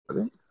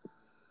brother.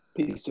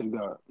 Peace to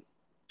God.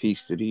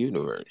 Peace to the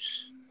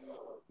universe.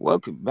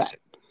 Welcome back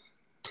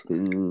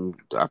to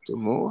Dr.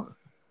 Moore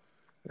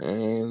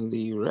and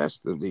the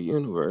rest of the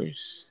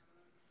universe.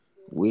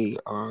 We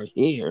are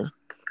here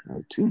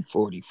at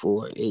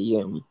 2:44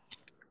 a.m.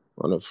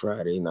 on a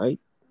Friday night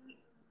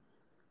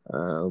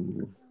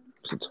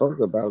to talk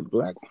about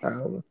Black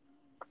power,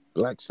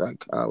 Black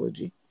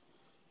psychology,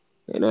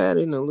 and add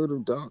in a little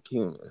dark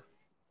humor.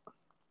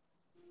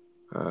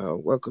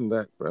 Welcome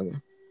back,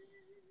 brother.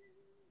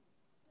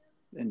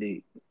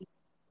 Indeed.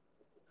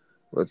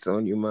 What's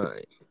on your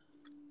mind?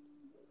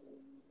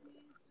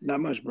 Not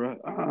much, bro.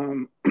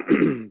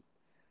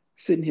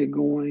 Sitting here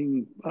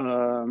going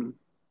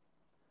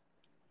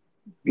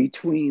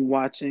between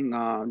watching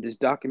this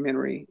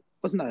documentary.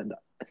 It's not.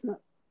 It's not.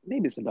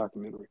 Maybe it's a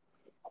documentary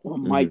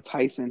on Mm-hmm. Mike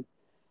Tyson.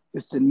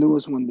 It's the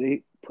newest one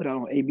they put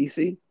out on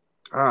ABC.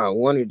 I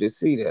wanted to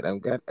see that.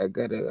 I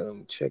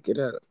gotta check it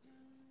out.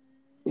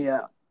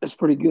 Yeah, it's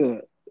pretty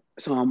good.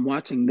 So I'm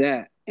watching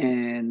that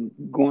and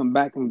going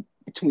back in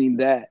between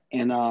that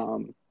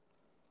and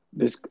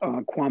this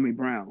Kwame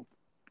Brown.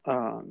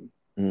 Um,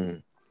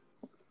 Mm.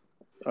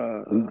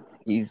 uh,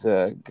 He's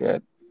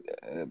got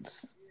uh,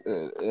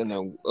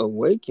 an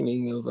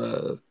awakening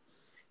of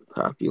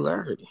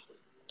popularity.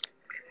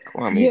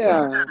 Kwame Brown.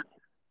 yeah,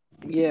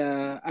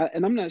 Yeah,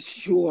 and I'm not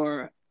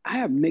sure. I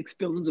have mixed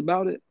feelings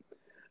about it.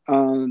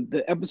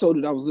 The episode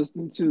that I was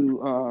listening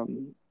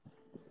to,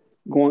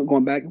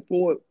 going back and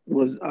forth,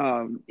 was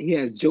he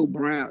has Joe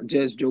Brown,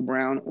 Judge Joe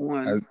Brown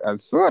on. I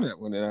saw that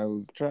one and I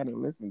was trying to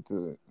listen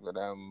to it, but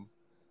I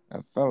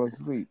fell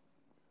asleep.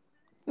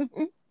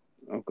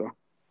 Okay,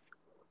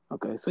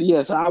 okay, so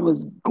yeah, so I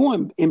was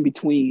going in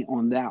between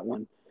on that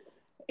one,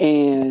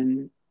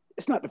 and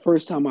it's not the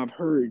first time I've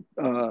heard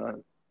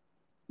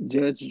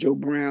Judge Joe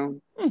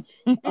Brown.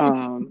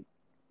 Um,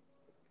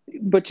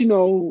 but he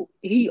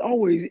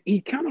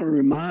kind of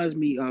reminds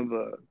me of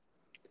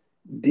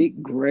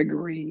Dick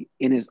Gregory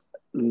in his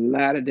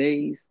latter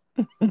days,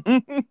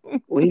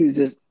 when he was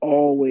just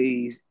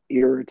always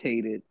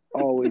irritated,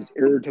 always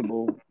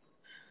irritable,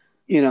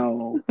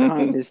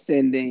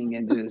 condescending,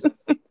 and just,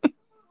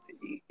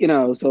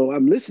 So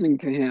I'm listening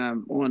to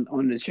him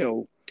on the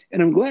show,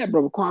 and I'm glad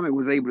Brother Kwame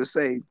was able to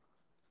say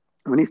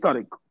when he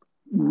started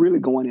really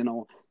going in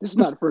on. This is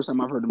not the first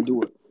time I've heard him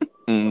do it,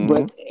 Hmm.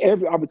 but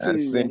every I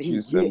opportunity that sent he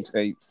you some gets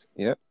tapes.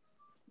 Yep.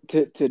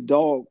 to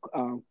dog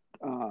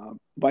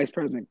Vice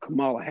President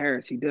Kamala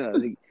Harris, he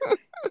does.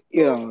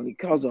 He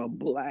calls her a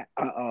black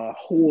a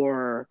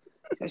whore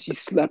that she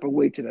slept her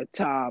way to the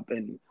top,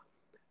 and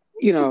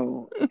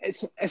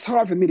it's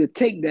hard for me to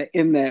take that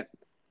in that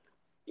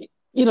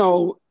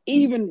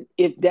even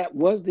if that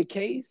was the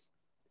case,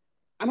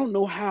 I don't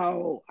know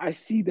how I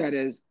see that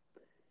as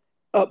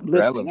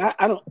uplifting. Relevant.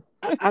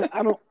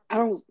 I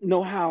don't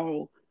know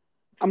how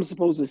I'm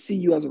supposed to see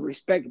you as a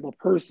respectable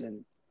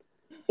person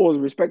or as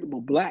a respectable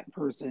black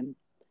person,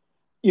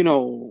 you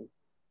know,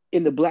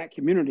 in the black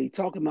community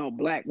talking about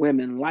black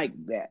women like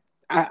that.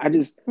 I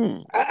just Hmm.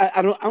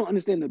 I don't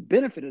understand the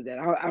benefit of that.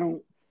 I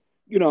don't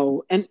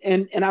and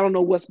I don't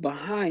know what's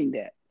behind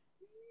that.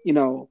 You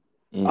know,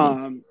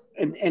 Hmm.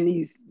 and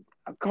he's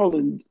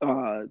calling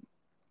uh,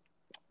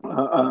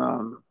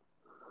 um,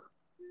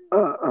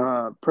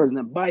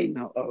 President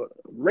Biden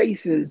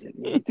racist,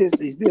 and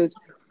he's this,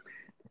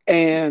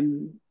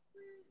 and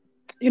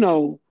you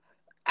know,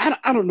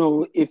 I don't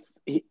know if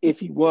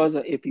he was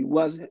or if he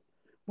wasn't,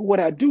 but what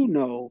I do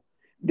know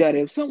that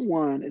if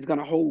someone is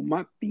gonna hold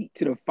my feet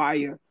to the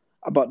fire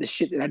about the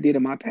shit that I did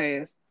in my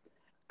past,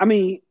 I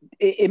mean,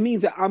 it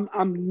means that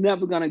I'm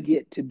never gonna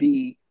get to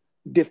be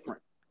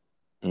different.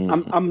 Hmm.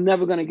 I'm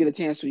never gonna get a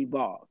chance to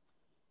evolve.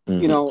 Hmm.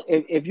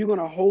 If you're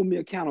gonna hold me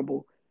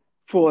accountable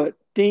for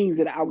things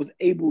that I was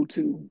able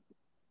to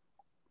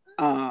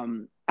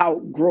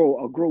outgrow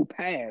or grow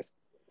past,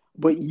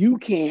 but you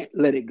can't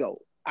let it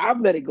go.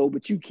 I've let it go,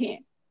 but you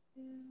can't.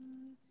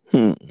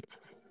 Hmm.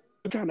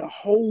 You're trying to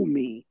hold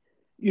me,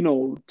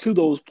 to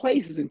those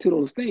places and to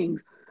those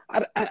things. I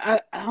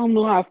don't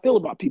know how I feel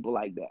about people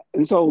like that,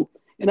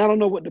 and I don't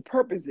know what the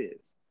purpose is.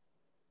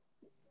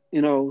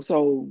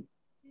 So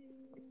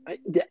I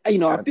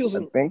feel I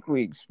some. think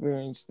we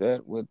experienced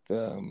that with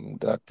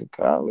Dr.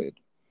 Khaled.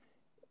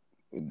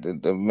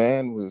 The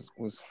man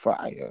was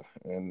fire,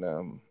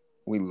 and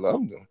we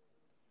loved him.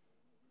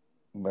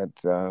 But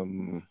I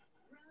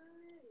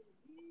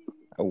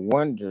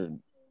wondered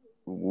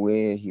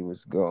where he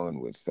was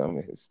going with some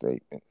of his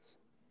statements.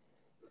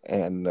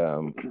 And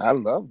I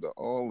love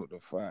all of the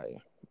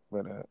fire,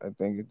 but I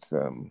think it's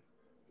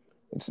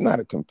not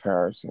a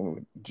comparison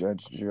with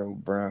Judge Joe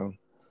Brown,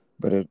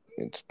 but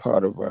it's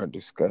part of our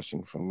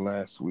discussion from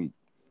last week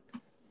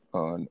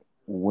on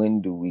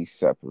when do we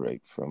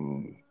separate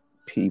from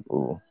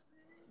people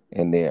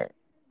and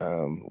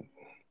um,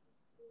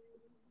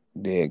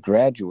 their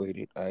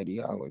graduated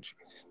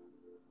ideologies.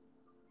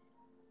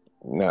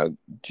 Now,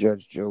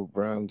 Judge Joe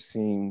Brown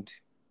seemed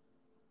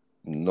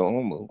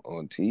normal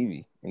on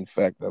TV. In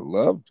fact, I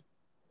loved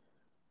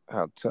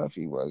how tough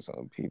he was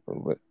on people,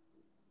 but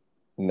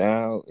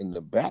now in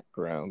the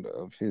background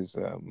of his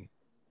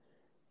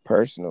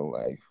personal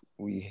life,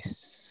 we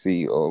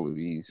see all of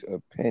these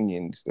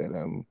opinions that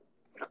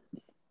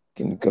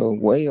can go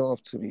way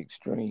off to the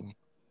extreme.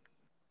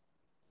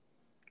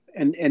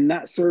 and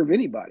not serve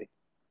anybody.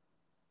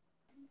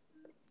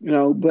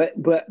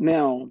 But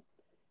now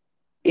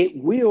it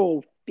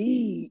will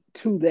feed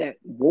to that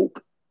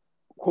woke,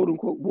 quote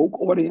unquote, woke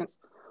audience,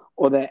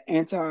 or that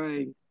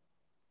anti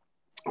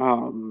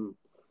um,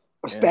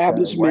 Anti-white.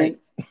 establishment,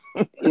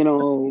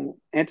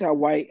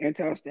 anti-white,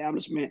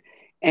 anti-establishment,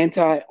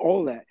 anti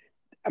all that.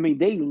 I mean,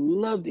 they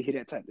love to hear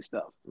that type of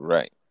stuff,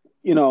 Right.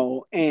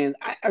 And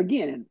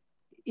again,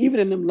 even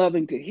in them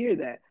loving to hear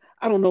that,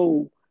 I don't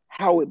know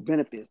how it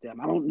benefits them.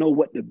 I don't know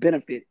what the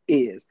benefit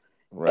is,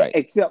 Right.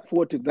 except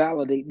for to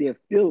validate their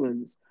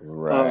feelings of,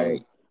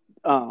 Right.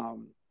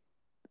 um,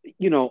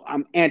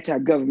 I'm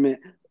anti-government.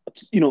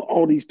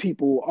 All these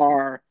people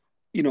are,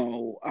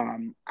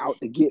 out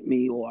to get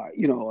me, or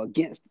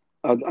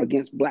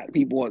against black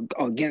people,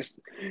 or against,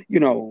 you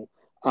know,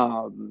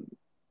 um,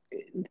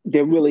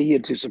 they're really here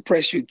to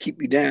suppress you,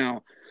 keep you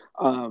down,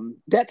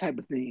 that type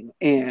of thing.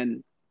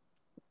 And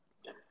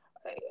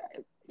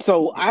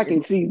so It's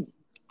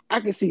I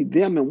can see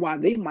them and why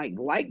they might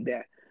like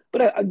that.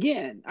 But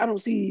again, I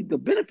don't see the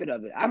benefit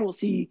of it. I don't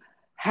see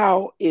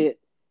how it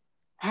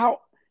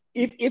how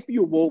if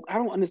you're woke, I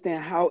don't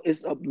understand how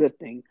it's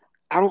uplifting.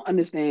 I don't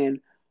understand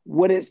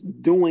what it's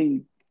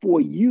doing for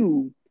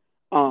you,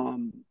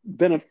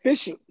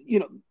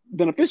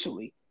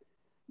 beneficially.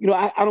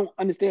 I don't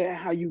understand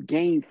how you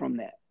gain from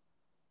that.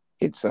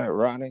 it's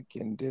ironic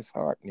and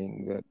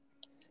disheartening that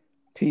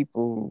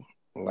people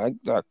like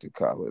Dr.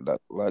 Khaled,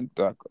 like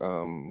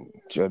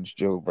Judge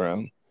Joe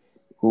Brown,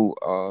 who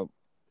are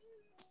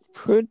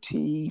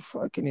pretty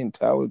fucking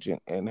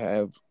intelligent and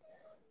have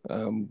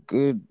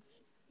good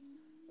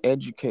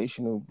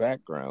educational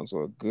backgrounds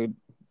or good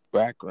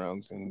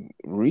backgrounds in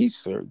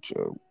research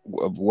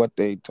of what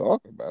they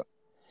talk about,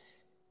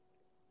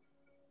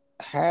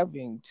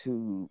 having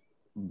to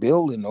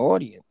build an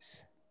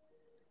audience,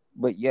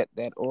 but yet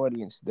that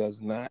audience does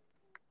not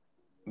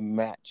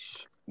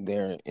match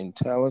their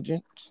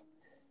intelligence.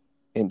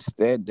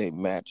 Instead, they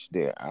match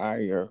their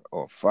ire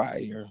or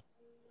fire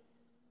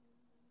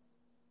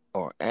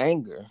or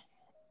anger,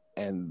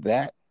 and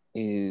that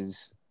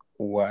is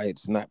why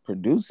it's not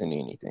producing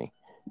anything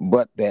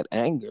but that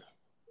anger.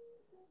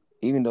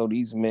 Even though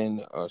these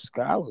men are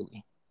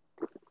scholarly,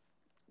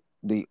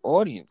 the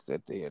audience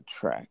that they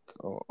attract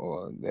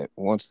or that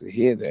wants to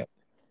hear that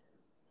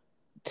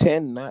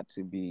tend not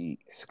to be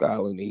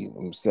scholarly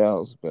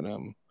themselves, but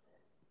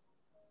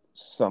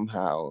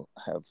somehow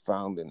have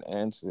found an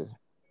answer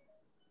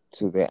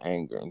to their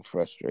anger and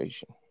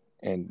frustration.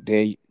 And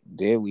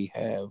there we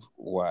have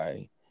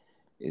why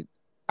it.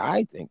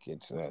 I think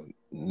it's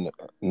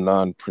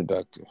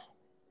non-productive.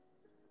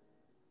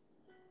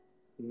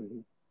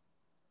 Mhm,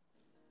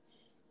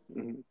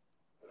 mhm.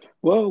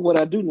 Well, what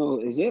I do know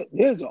is that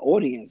there's an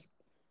audience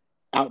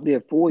out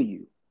there for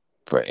you.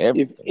 For If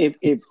everything,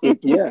 if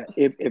yeah,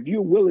 if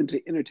you're willing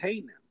to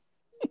entertain them.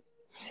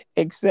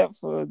 except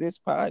for this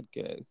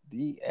podcast,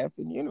 the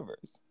effing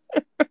universe.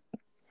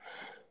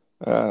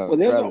 Well,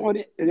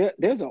 Brother.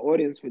 there's an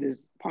audience for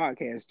this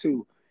podcast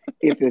too,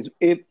 if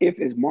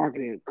it's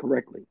marketed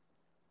correctly.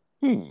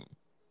 Hmm.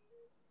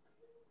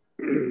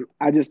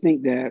 I just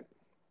think that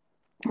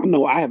I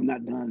know I have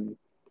not done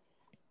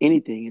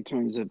anything in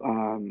terms of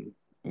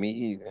Me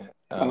either.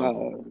 uh,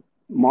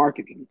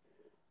 marketing,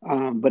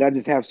 but I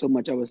just have so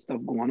much other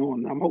stuff going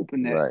on. I'm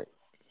hoping that Right.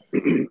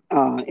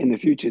 in the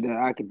future that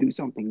I could do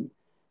something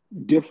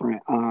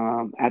different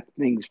after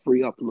things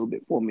free up a little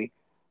bit for me.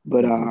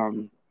 But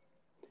Hmm.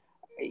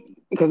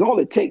 because all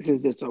it takes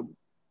is just a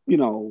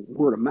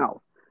word of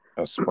mouth.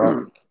 A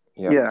spark.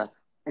 Yep. Yeah,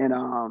 and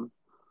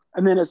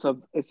then it's a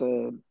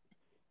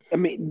I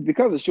mean,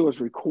 because the show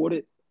is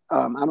recorded,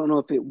 I don't know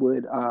if it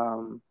would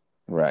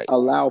Right.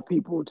 allow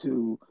people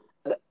to,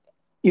 I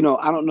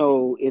don't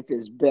know if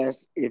it's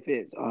best if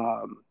it's,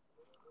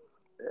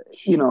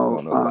 Shoot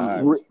on a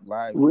live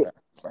yeah,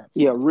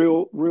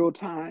 platform. real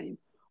time,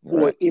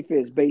 or Right. if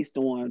it's based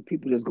on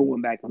people just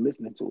going back and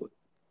listening to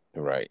it.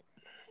 Right.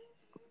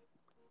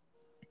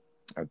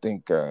 I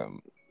think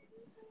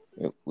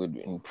it would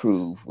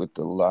improve with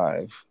the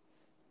live.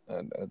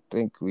 I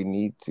think we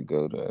need to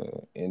go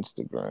to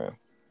Instagram,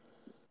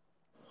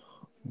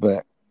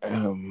 but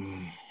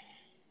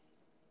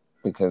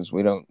because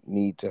we don't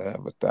need to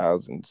have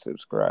 1,000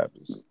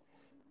 subscribers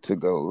to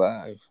go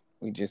live.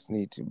 We just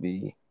need to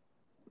be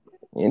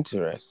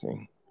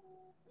interesting,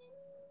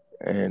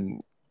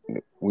 and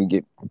we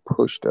get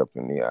pushed up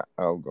in the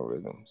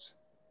algorithms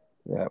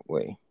that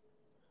way.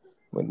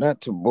 But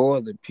not to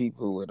bore the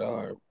people with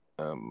our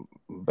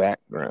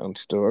background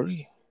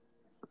story.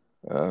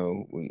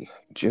 We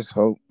just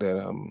hope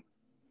that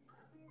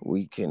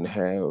we can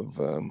have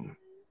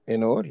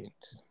an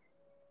audience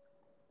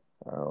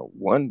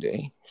one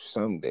day,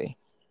 someday.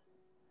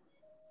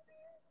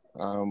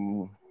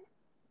 Um,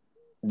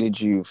 did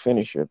you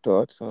finish your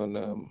thoughts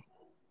on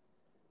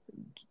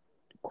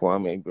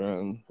Kwame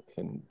Brown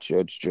and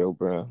Judge Joe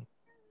Brown?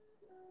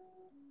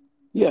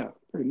 Yeah,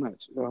 pretty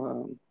much.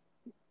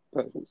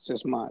 That's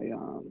just my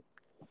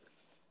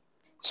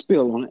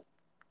spill on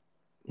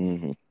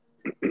Mm-hmm.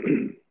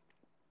 it.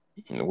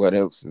 And what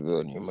else is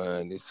on your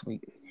mind this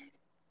week?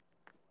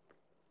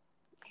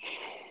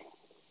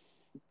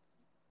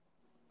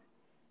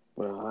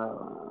 But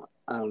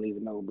I don't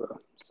even know, bro.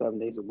 7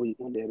 days a week,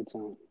 one day at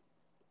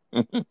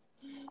a time.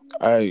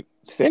 I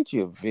sent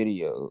you a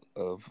video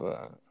of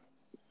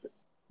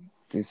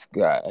this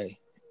guy,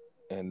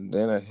 and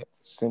then I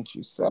sent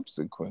you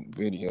subsequent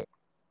video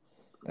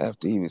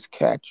after he was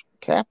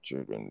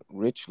captured in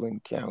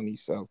Richland County,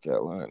 South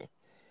Carolina.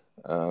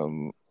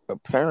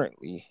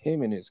 Apparently,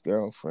 him and his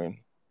girlfriend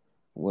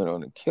went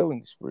on a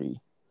killing spree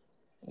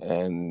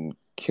and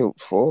killed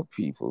four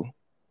people.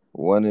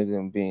 One of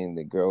them being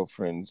the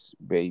girlfriend's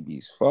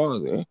baby's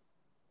father,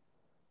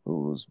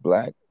 who was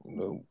black.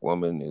 The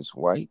woman is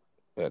white.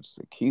 That's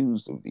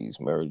accused of these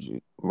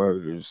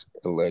murders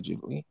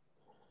allegedly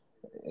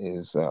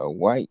is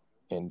white,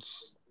 and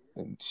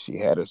she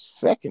had a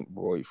second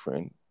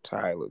boyfriend,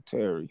 Tyler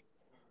Terry,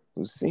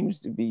 who seems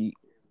to be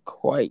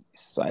quite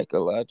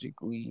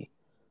psychologically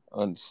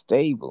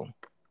unstable,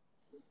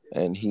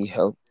 and he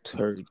helped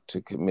her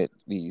to commit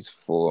these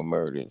four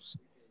murders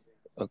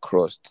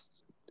across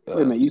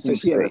Wait a minute. two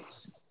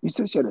states. You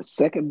said she had a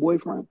second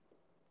boyfriend.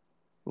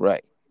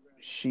 Right.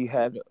 She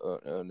had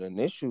an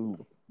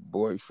initial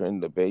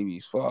boyfriend, the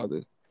baby's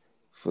father,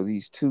 for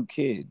these two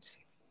kids.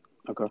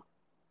 Okay.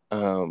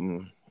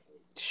 Um,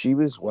 she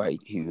was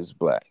white, he was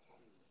black.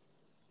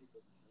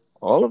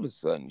 All of a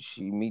sudden,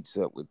 she meets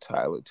up with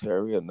Tyler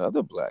Terry,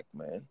 another black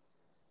man,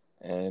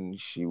 and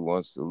she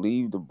wants to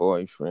leave the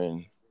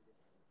boyfriend,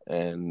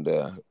 and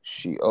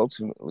she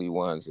ultimately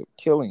winds up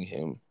killing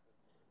him.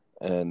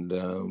 And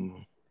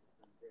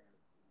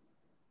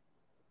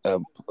a,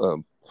 a,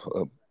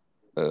 a,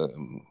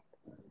 um,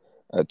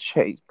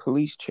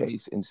 police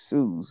chase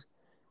ensues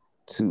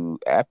to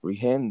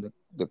apprehend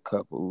the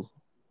couple.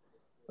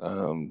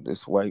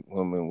 This white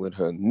woman with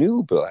her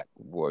new black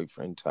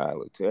boyfriend,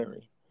 Tyler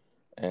Terry.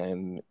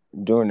 And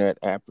during that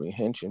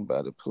apprehension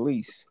by the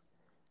police,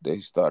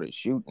 they started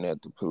shooting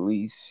at the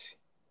police.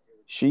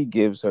 She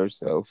gives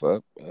herself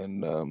up,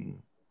 and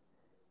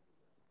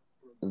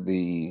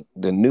the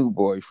new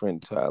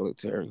boyfriend, Tyler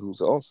Terry,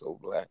 who's also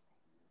black,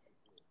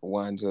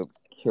 winds up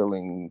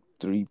killing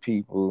three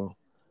people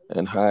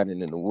and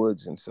hiding in the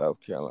woods in South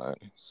Carolina.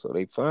 So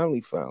they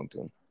finally found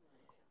him,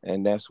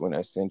 and that's when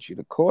I sent you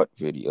the court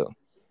video.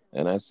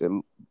 And I said,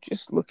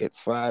 just look at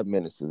 5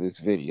 minutes of this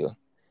video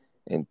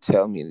and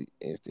tell me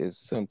if there's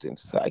something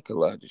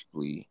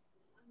psychologically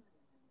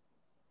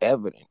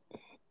evident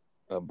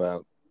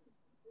about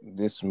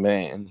this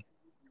man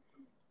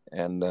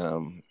and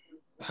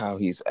how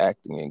he's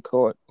acting in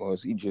court, or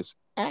is he just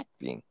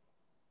acting?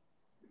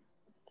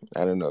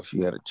 I don't know if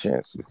you had a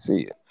chance to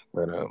see it,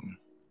 but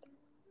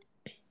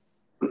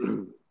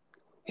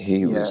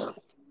he was Yeah,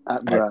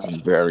 bruh.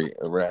 acting very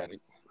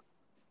erratic.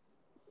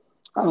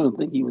 I don't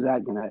think he was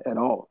acting at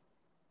all.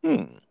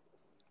 Hmm.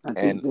 I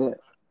think And that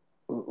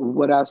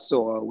what I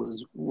saw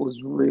was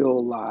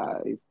real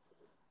live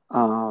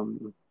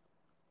um,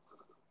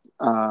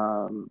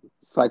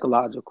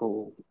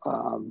 psychological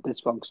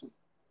dysfunction.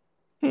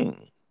 hmm.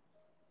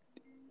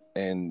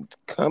 And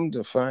come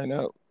to find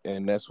out,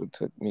 and that's what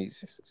took me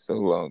so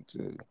long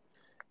to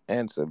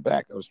answer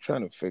back. I was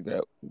trying to figure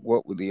out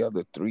what were the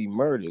other three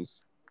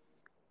murders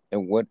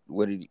and what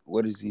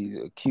is he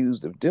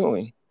accused of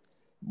doing.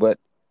 But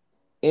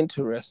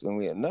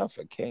interestingly enough,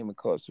 I came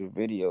across a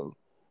video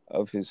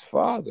of his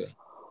father,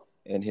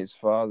 and his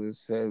father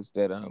says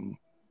that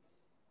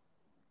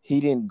he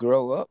didn't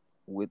grow up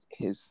with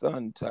his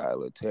son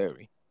Tyler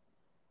Terry,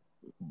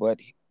 but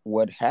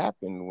what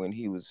happened when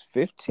he was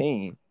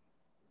 15,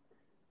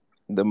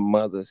 the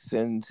mother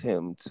sends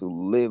him to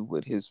live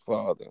with his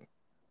father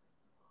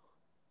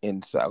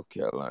in South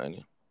Carolina,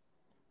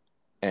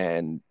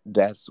 and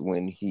that's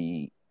when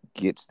he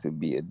gets to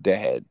be a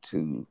dad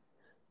to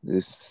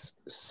this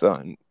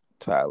son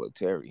Tyler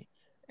Terry,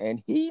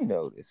 and he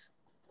noticed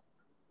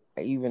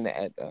even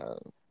at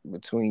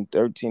between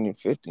 13 and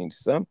 15,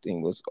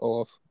 something was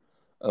off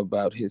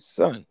about his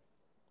son.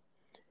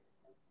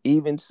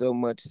 Even so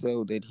much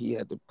so that he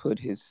had to put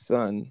his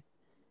son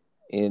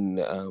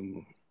in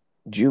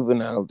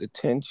juvenile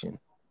detention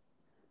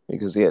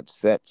because he had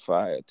set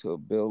fire to a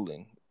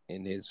building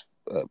in his,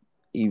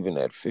 even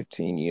at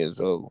 15 years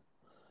old.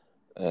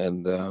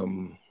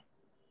 And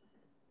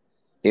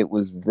it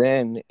was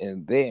then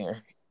and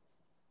there,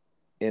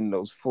 in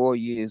those 4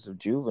 years of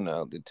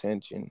juvenile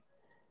detention,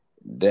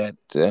 that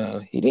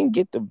he didn't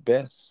get the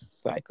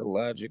best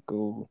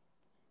psychological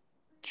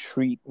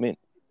treatment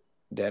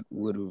that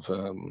would have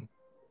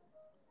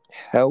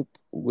helped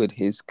with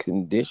his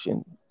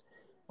condition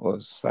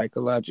or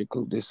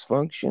psychological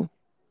dysfunction.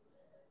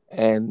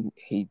 And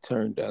he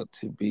turned out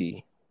to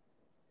be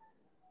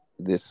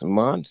this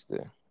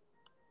monster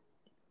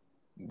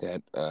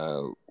that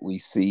we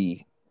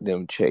see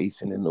them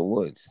chasing in the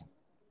woods.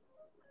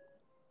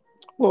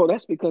 Well,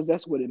 that's because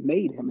that's what it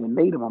made him. It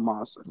made him a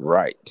monster.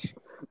 Right.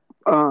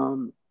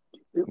 Um,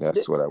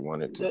 That's what I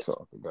wanted to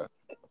talk about.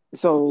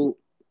 so,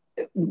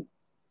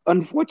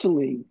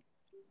 unfortunately,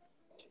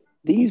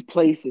 these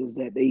places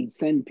that they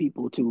send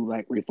people to,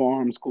 like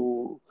reform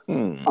school,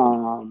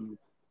 Hmm.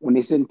 when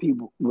they send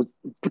people,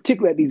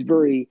 particularly at these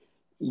very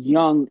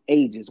young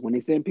ages, when they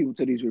send people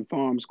to these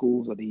reform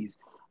schools or these,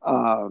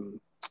 um,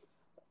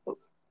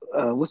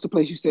 what's the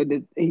place you said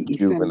that he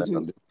sent them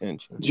Juvenile to?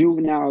 detention.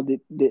 Juvenile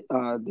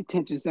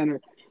detention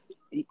center.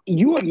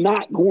 You are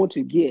not going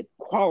to get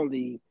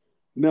quality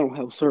mental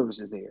health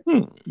services there.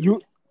 Hmm.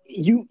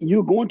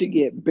 You're going to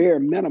get bare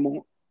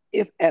minimum,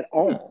 if at Hmm.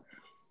 all,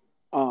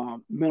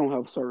 mental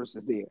health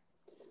services there.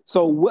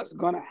 So what's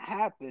going to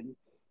happen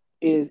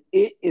is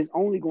it is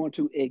only going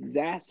to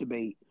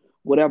exacerbate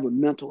whatever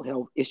mental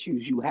health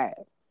issues you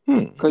have,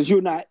 Hmm. because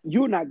you're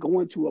not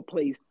going to a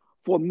place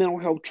for mental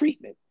health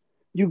treatment.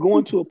 You're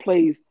going to a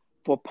place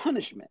for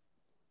punishment,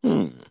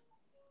 Hmm.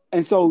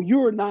 and so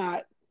you're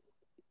not.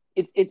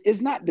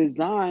 It's not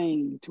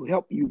designed to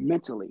help you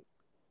mentally.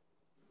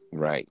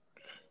 Right.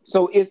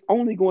 So it's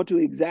only going to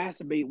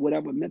exacerbate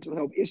whatever mental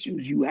health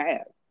issues you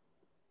have.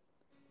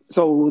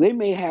 So they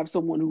may have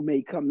someone who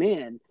may come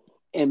in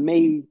and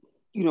may,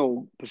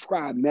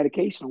 prescribe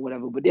medication or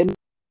whatever, but then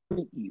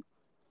treat you,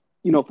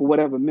 for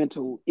whatever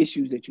mental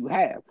issues that you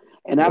have.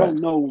 And I Right.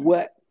 don't know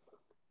what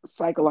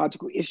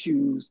psychological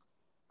issues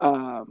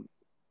um,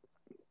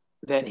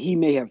 that he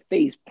may have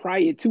faced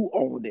prior to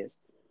all of this.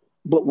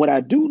 But what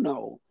I do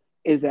know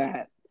is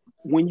that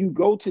when you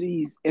go to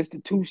these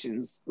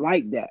institutions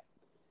like that,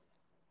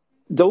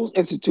 those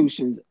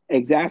institutions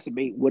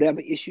exacerbate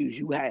whatever issues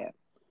you have.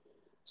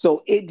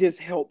 So it just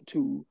helped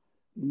to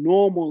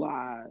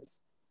normalize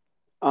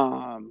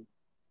um,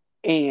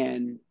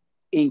 and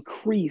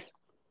increase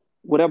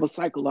whatever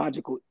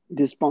psychological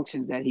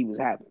dysfunctions that he was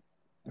having.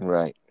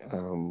 Right.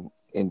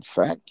 In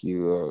fact,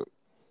 you are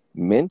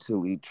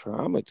mentally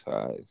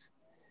traumatized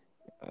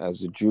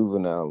as a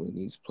juvenile in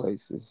these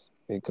places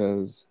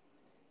because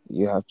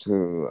you have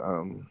to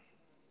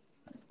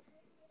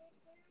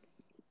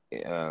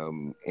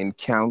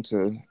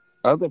encounter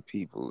other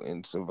people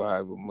in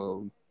survival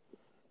mode,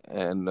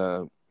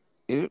 and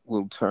it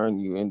will turn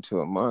you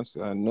into a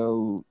monster. I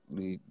know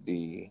the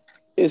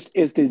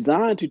It's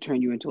designed to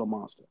turn you into a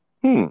monster.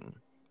 hmm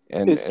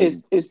and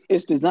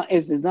It's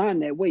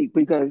designed that way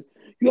because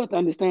you have to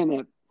understand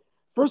that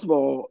first of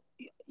all,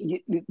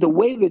 the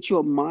way that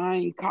your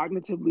mind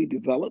cognitively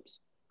develops,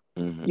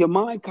 mhm. your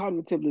mind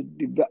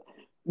cognitively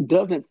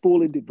doesn't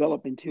fully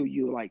develop until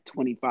you're like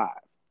 25.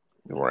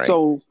 Right.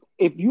 So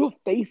if you're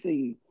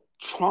facing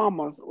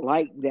traumas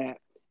like that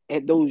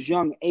at those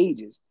young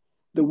ages,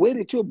 the way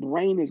that your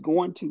brain is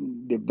going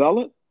to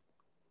develop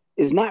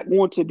is not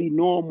going to be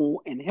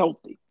normal and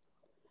healthy.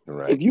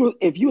 Right.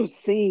 If you're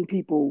seeing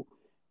people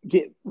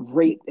get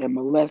raped and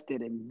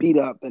molested and beat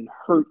up and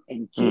hurt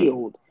and Hmm.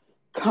 killed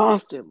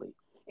constantly,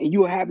 and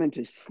you're having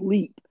to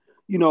sleep,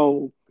 you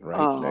know,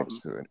 Right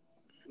next um, to it.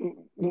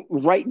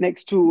 right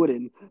next to it,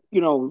 and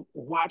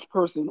watch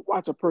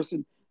a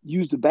person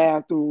use the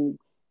bathroom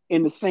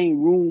in the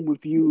same room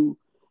with you,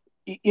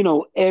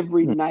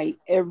 every Hmm. night,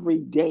 every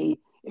day.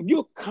 If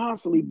you're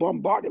constantly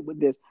bombarded with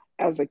this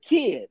as a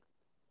kid,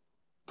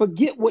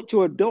 forget what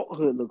your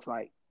adulthood looks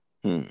like.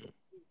 Hmm.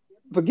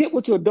 Forget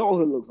what your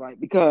adulthood looks like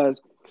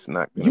It's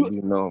not going to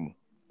you be normal.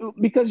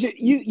 because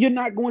you're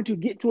not going to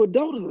get to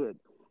adulthood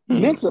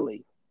Hmm.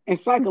 mentally and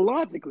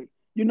psychologically.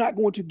 You're not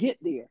going to get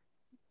there.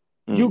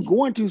 You're Hmm.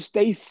 going to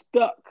stay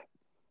stuck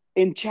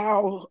in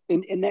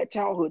that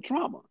childhood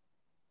trauma.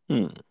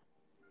 Hmm.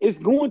 It's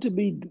going to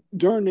be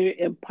darn near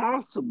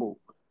impossible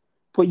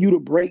for you to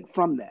break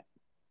from that.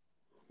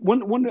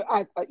 When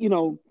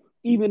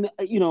even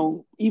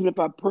if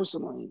I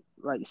personally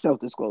like self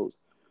disclose,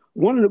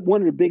 one of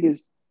the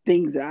biggest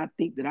things that I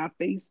think that I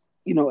face,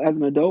 as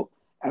an adult,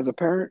 as a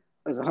parent,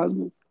 as a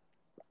husband,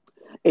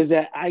 is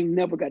that I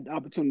never got the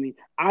opportunity.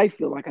 I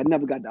feel like I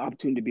never got the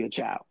opportunity to be a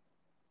child,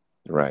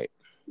 Right.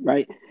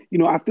 right?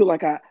 I feel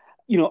like I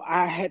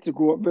had to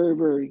grow up very,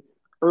 very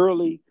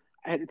early.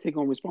 I had to take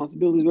on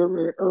responsibilities very,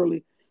 very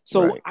early.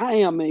 So Right. I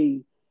am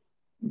a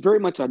very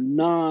much a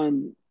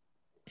no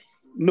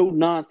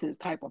nonsense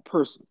type of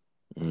person.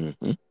 Hmm.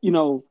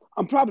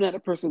 I'm probably not the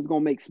person that's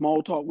gonna make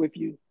small talk with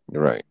you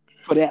Right.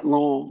 for that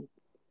long.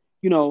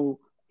 You know,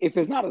 if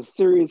it's not a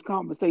serious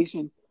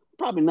conversation,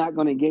 probably not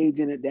gonna engage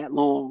in it that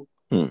long.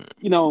 Hmm.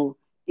 You know,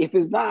 if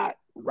it's not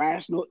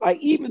rational, like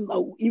even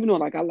though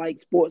like I like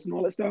sports and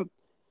all that stuff,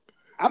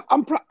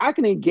 I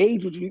can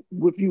engage with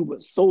you,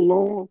 but so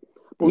long.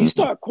 But when you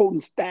Hmm. start quoting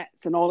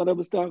stats and all that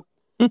other stuff,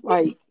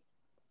 like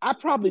I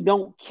probably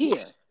don't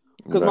care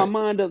because my Right.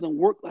 mind doesn't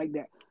work like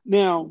that.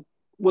 Now,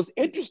 what's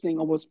interesting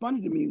or what's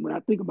funny to me when I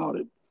think about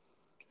it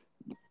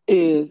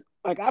is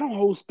like I don't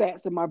hold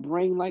stats in my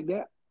brain like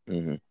that,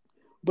 Hmm.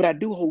 but I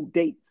do hold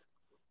dates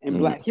and Hmm.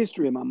 Black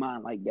history in my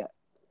mind like that.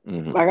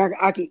 Hmm. Like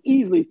I can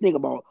easily think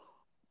about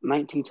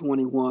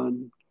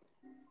 1921,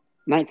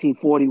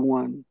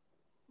 1941,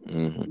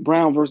 Hmm.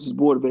 Brown versus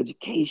Board of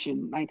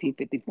Education,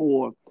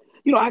 1954.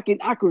 I can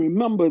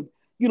remember,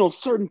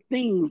 certain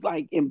things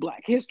like in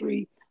Black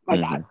history, like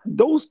Mm-hmm.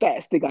 those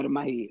stats stick out of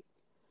my head.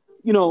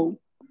 You know,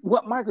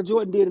 what Michael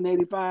Jordan did in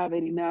 85,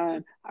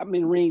 89, how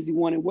many rings he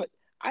won, and what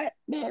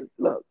man,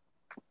 look,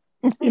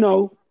 you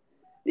know,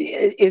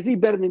 is he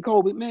better than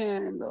Kobe?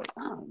 Man, look,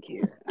 I don't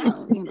care. I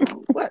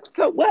don't, what?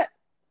 So what?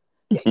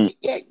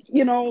 Yeah,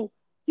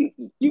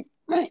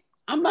 man,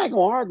 I'm not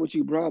gonna argue with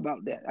you, bro,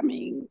 about that. I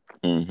mean,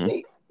 Mm-hmm.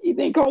 you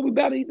think Kobe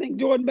better? You think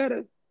Jordan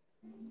better?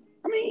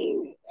 I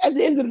mean, at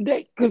the end of the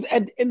day, because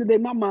at the end of the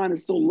day, my mind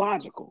is so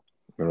logical.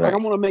 Like I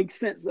Right. want to make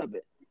sense of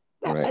it.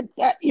 Right.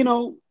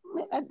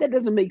 That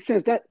doesn't make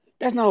sense.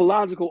 That's not a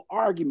logical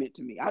argument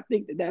to me. I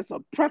think that's a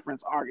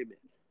preference argument.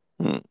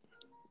 Mm.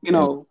 You And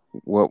know,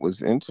 what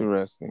was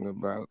interesting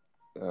about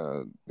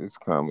this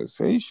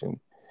conversation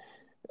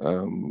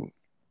um,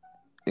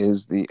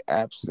 is the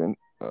absence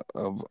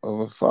of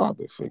a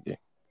father figure.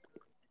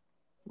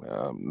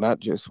 Not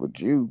just with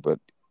you, but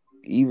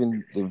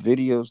even the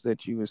videos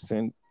that you were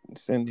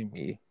sending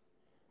me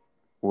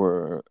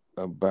were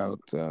about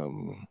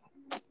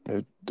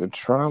the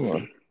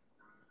trauma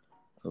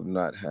of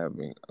not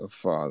having a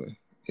father.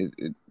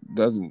 It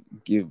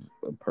doesn't give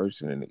a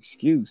person an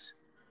excuse,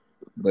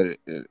 but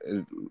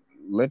it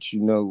lets you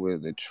know where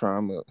the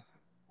trauma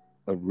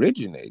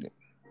originated.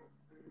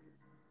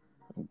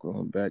 I'm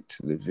going back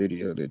to the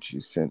video that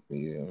you sent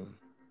me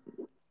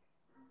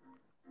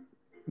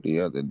the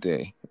other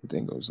day. I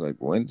think it was like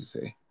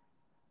Wednesday.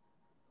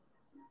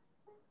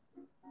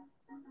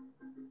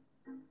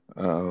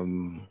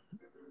 Um,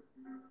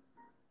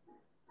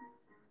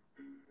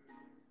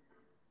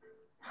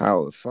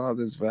 how a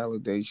father's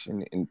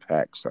validation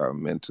impacts our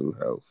mental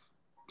health.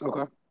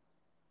 okay.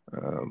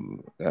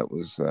 That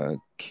was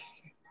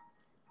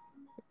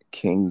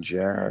King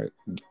Jared,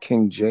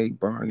 King Jay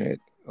Barnett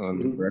on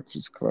the Hmm.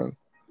 Breakfast Club.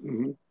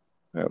 Hmm.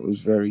 That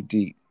was very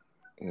deep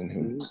when he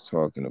Hmm. was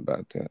talking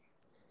about that.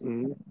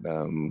 Hmm.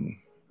 Um,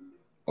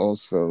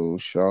 Also,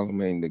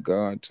 Charlemagne the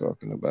God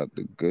talking about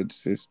the good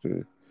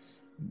sister,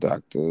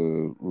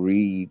 Dr.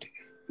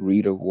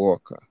 Rita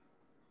Walker,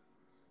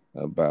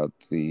 about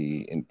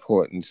the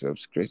importance of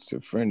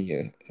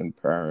schizophrenia and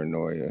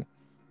paranoia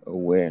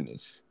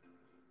awareness.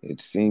 It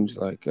seems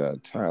like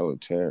Tyler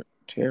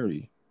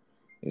Terry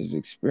is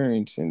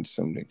experiencing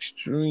some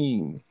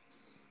extreme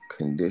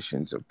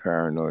conditions of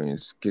paranoia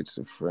and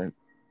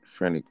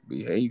schizophrenic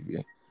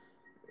behavior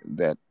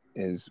that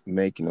is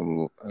making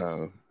him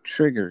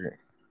trigger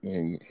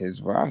in his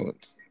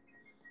violence,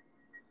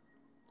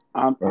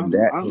 I'm, and I'm,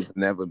 that I'm, has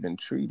never been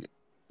treated.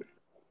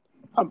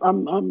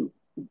 I'm,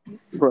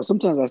 bro.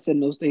 Sometimes I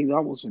send those things, I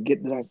almost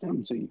forget that I sent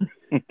them to you.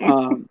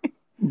 Um,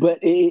 but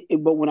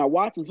when I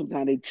watch them,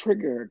 sometimes they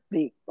trigger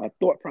a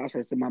thought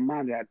process in my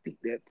mind that I think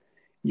that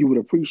you would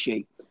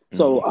appreciate. Mm-hmm.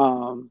 So,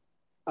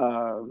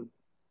 um,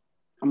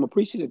 I'm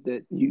appreciative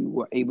that you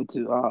were able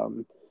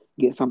to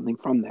get something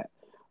from that.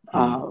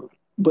 Mm-hmm. Uh,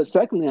 but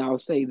secondly, I'll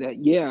say that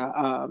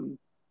yeah,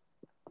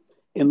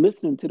 in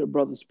listening to the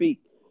brother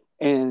speak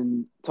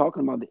and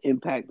talking about the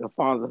impact of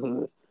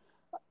fatherhood,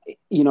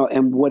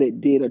 and what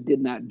it did or did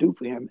not do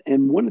for him.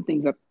 And one of the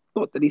things I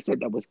thought that he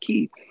said that was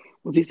key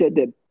was he said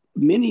that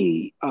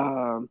many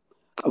of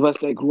us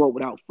that grew up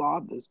without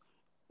fathers,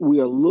 we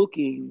are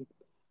looking,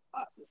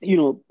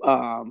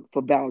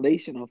 for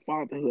validation of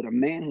fatherhood or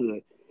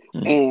manhood.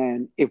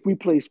 And if we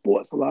play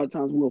sports, a lot of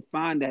times we'll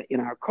find that in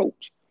our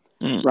coach,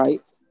 Mm-hmm.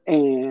 right?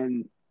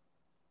 And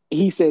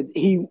he said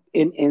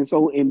and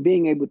so in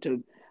being able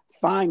to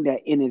find that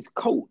in his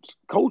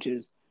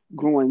coaches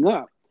growing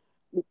up,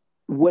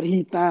 what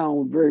he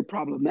found very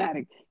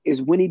problematic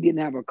is when he didn't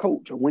have a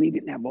coach or when he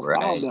didn't have a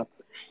Right.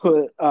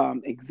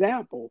 fatherhood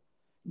example,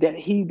 that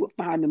he would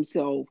find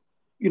himself,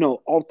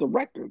 off the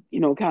record,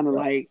 kind of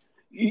Right.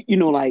 like,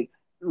 like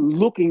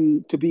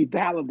looking to be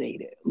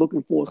validated,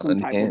 looking for some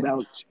type of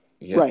valid, Unhinged.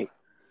 Yep. right?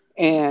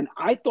 And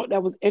I thought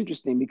that was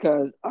interesting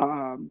because,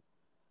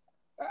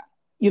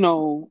 you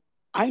know,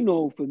 I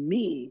know for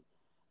me,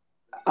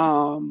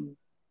 um,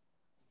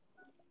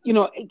 you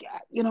know,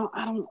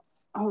 I don't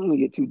want to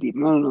get too deep.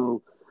 I don't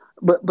know,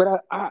 but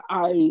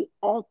I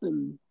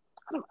often,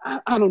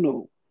 I don't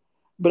know,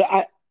 but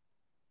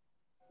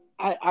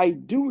I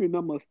do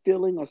remember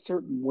feeling a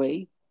certain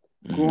way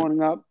Mm-hmm.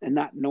 growing up and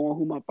not knowing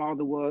who my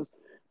father was.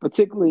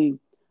 Particularly,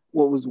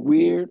 what was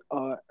weird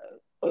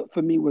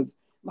for me was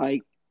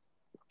like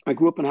I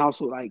grew up in a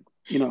household like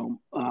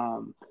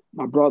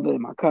my brother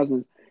and my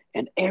cousins,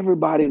 and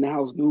everybody in the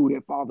house knew who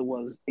their father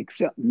was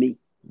except me,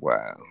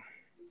 Wow.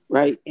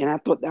 right? And I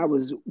thought that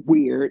was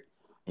weird,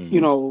 you Mm-hmm.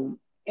 know,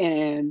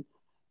 and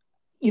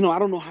I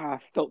don't know how I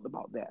felt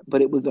about that,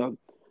 but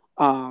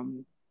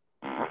um,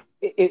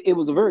 it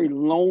was a very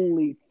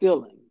lonely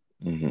feeling.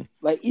 Mm-hmm.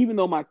 Like even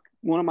though my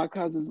one of my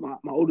cousins, my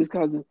oldest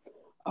cousin,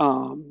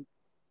 um,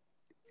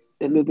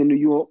 that lived in New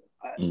York,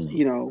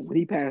 Mm-hmm. when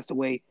he passed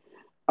away,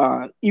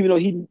 even though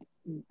he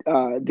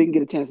didn't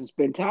get a chance to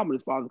spend time with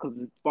his father because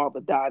his father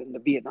died in the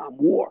Vietnam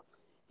War,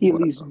 he at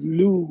least Wow.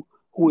 knew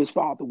who his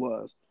father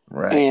was,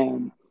 Right.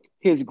 and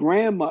his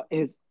grandma,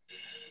 his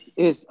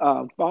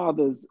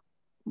father's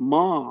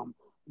mom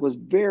was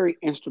very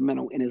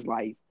instrumental in his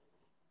life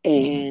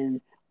Mm-hmm.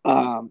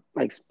 and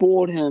like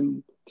spoiled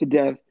him to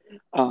death.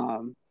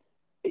 Um,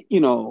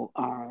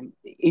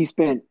 he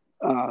spent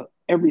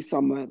every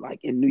summer like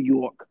in New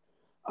York.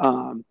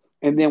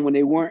 And then when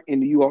they weren't in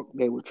New York,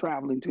 they were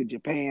traveling to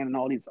Japan and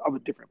all these other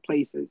different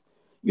places.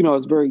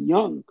 As a very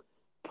young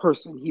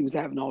person, he was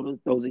having all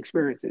those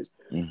experiences.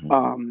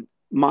 Mm-hmm.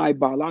 My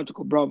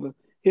biological brother,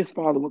 his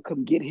father would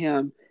come get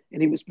him,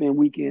 and he would spend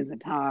weekends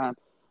and time,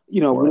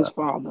 with his Wow.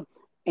 father.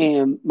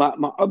 And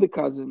my other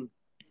cousin,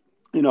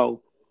 you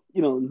know,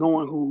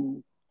 knowing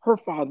who her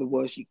father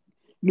was, she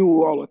knew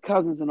who all her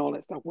cousins and all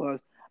that stuff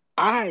was.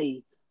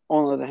 I,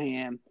 on the other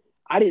hand,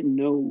 I didn't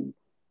know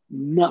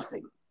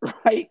nothing,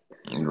 right?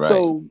 Right.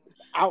 So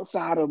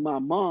outside of my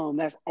mom,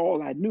 that's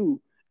all I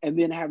knew. And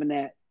then having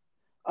that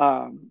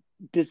um,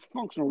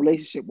 dysfunctional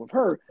relationship with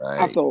her,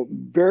 I Right. felt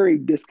very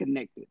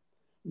disconnected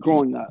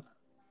growing up,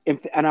 and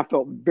I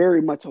felt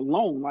very much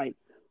alone. Like,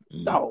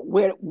 Mm-hmm. oh,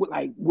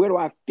 where do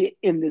I fit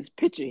in this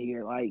picture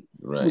here? Like, it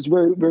Right. was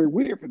very very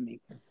weird for me.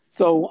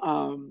 So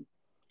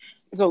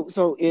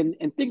so in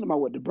thinking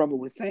about what the brother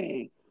was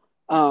saying,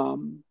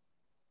 um,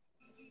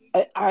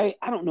 I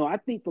don't know. I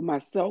think for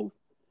myself,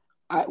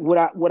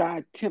 what I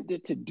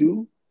attempted to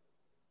do,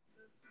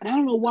 and I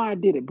don't know why I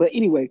did it, but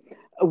anyway,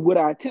 what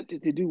I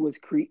attempted to do was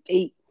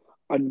create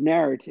a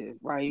narrative,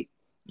 right?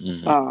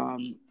 Mm-hmm.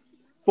 Um,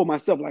 for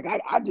myself, like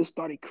I just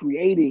started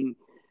creating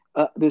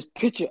this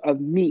picture of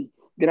me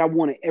that I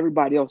wanted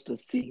everybody else to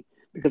see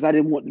because I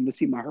didn't want them to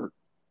see my hurt,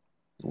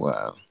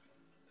 Wow.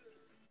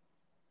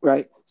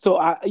 right? So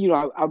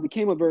I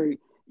became a very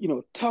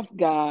tough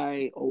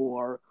guy,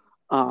 or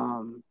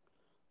um,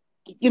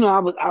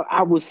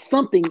 I was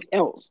something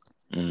else,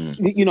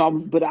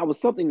 Mm-hmm. but I was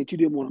something that you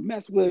didn't want to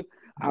mess with.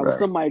 I was Right.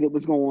 somebody that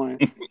was going,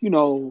 you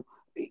know,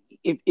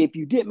 if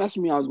you did mess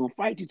with me, I was going to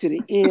fight you to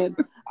the end.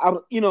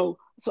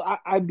 So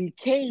I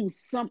became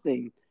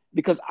something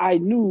because I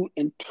knew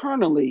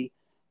internally,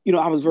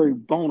 I was very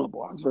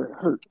vulnerable. I was very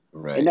hurt,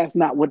 and Right. that's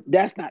not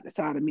the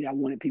side of me that I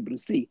wanted people to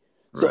see.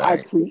 So I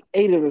Right.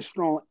 created a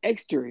strong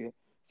exterior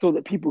so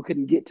that people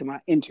couldn't get to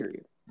my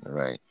interior.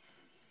 Right.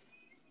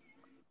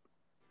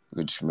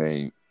 Which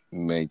may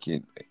make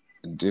it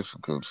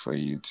difficult for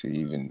you to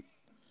even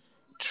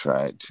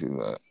try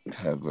to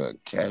have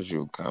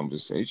casual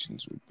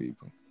conversations with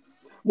people.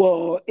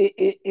 Well,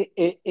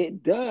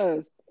 it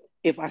does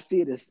if I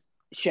see it as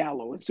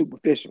shallow and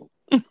superficial.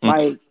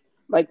 Like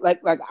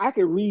like I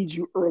can read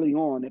you early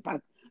on if I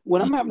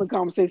when I'm having a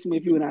conversation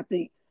with you and I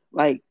think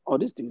like, oh,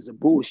 this dude's a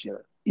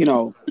bullshitter.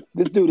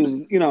 This dude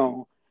is,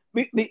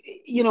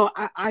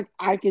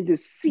 I can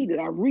just see that.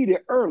 I read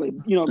it early,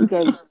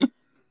 because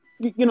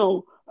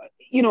you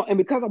you know, and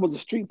because I was a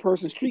street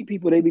person, street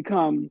people they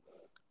become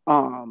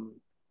um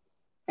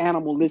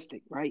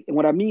animalistic, right? And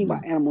what I mean by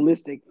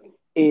animalistic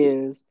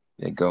is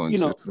They go you into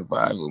know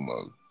survival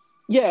mode.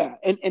 yeah,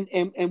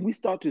 and we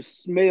start to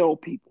smell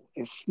people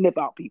and sniff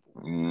out people,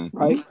 Mm-hmm.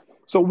 right?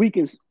 So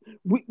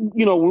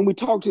when we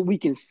talk to, we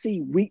can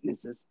see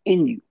weaknesses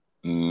in you.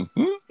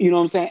 Mm-hmm. You know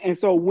what I'm saying? And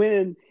so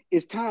when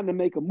it's time to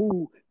make a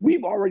move,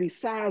 we've already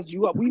sized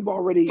you up. We've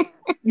already,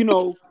 you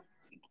know,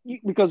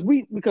 because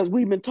we've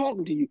been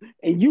talking to you,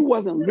 and you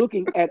wasn't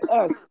looking at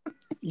us.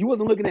 You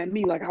wasn't looking at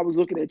me like I was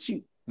looking at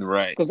you,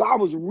 Right. because I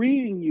was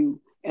reading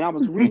you and I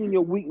was reading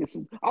your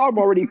weaknesses. I've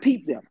already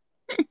peeped them.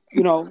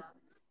 You know,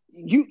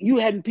 you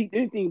hadn't peeped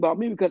anything about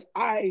me because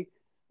I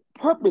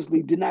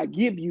purposely did not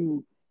give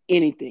you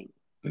anything,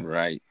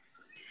 Right.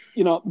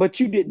 but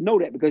you didn't know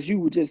that because you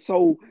were just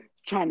so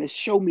trying to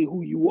show me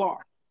who you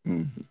are,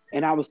 Mm-hmm.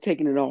 and I was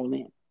taking it all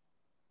in.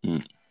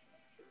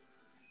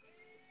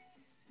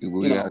 you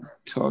We are know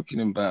talking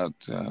about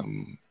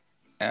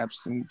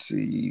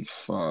absentee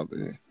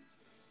father.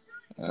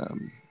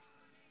 Um,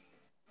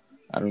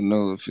 I don't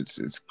know if it's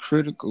as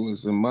critical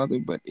as a mother,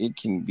 but it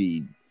can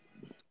be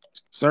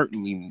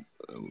certainly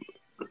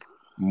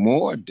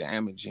more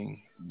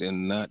damaging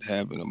than not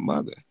having a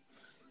mother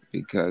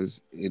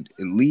because it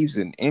leaves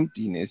an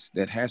emptiness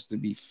that has to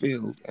be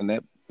filled, and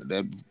that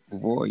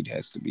void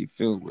has to be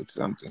filled with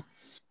something,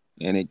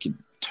 and it can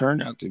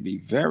turn out to be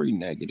very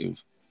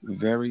negative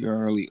very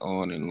early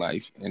on in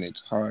life, and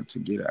it's hard to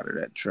get out of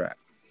that trap.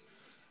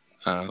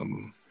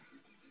 Um,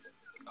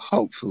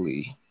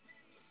 Hopefully,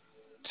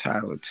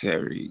 Tyler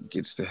Terry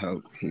gets the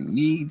help he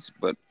needs,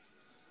 but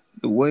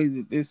the way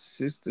that this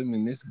system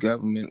and this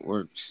government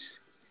works,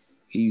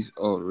 he's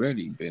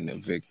already been a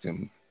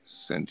victim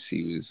since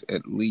he was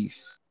at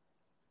least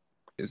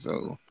years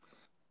old,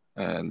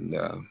 and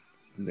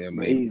there but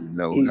may be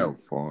no help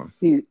for him.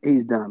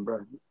 he's done, bro.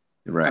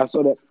 I Right.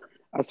 saw that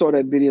I saw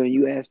that video and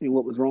you asked me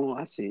what was wrong.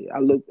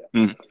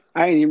 Mm.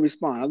 I didn't even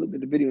respond. I looked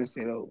at the video and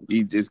said, oh,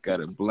 He just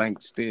got a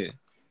blank stare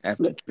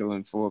after look,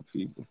 killing four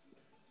people.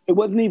 it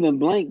wasn't even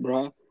blank,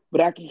 bro.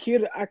 But I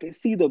could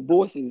see the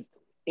voices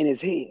in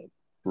his head.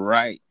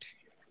 Right.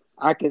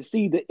 I could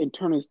see the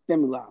internal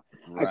stimuli.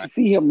 I Right. could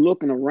see him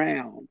looking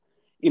around,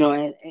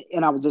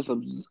 and I was just,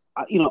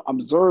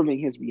 observing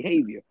his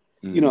behavior,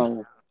 you Mm.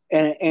 know,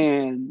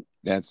 and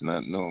That's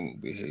not normal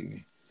behavior.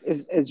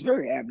 it's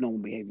very abnormal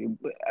behavior,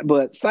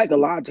 but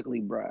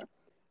psychologically, bruh,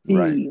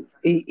 Right.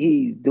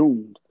 he's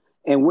doomed,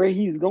 and where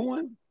he's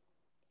going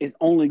is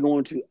only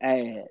going to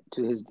add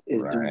to his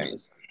Right.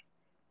 doomness.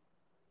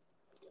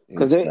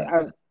 Because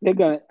Exactly. they're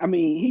gonna. I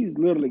mean, he's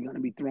literally gonna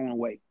be thrown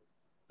away.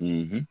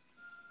 Hmm.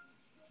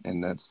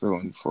 And that's so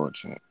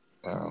unfortunate.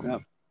 Yep.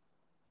 Um,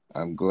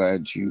 I'm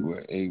glad you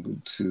were able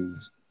to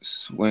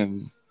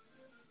swim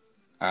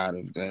out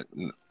of that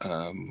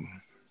um,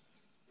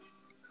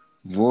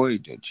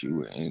 void that you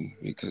were in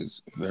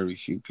because very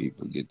few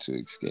people get to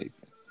escape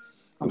it.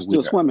 I'm And we still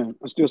are swimming.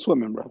 I'm still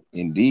swimming, bro.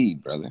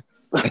 indeed, brother.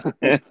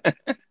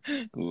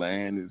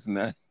 Land is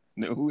not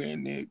nowhere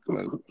near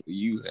close.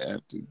 You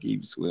have to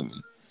keep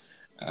swimming.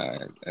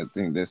 I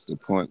think that's the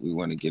point we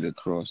want to get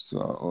across to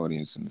our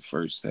audience in the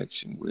first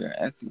section. We're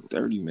at the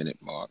 30-minute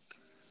mark,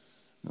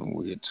 and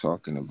we're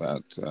talking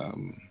about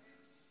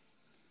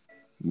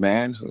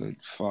manhood,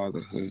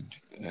 fatherhood,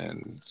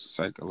 and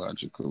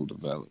psychological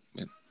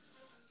development.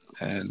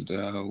 And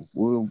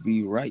we'll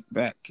be right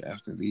back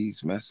after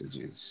these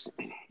messages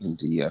in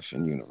DF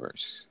and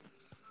Universe.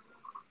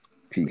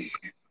 Peace.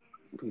 Peace.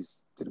 Peace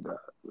to the God.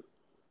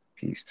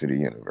 Peace to the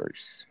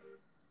universe.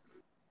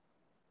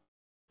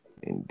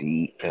 In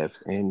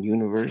DFN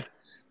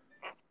Universe,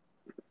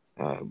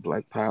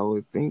 Black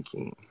Power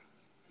Thinking,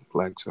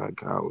 Black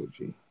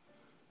Psychology,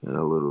 and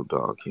a little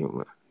dark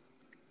humor.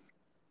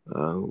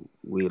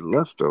 We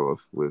left off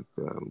with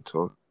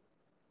talking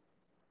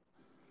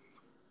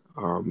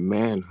our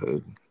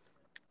manhood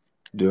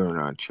during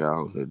our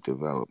childhood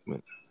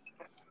development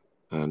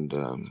and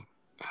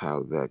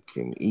how that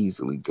can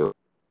easily go.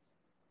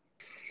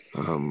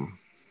 Um,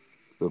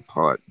 the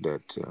part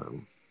that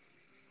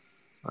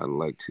I'd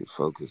like to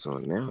focus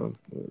on now,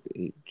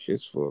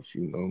 just for a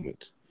few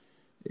moments,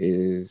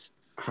 is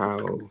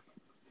how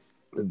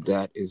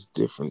that is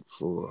different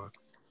for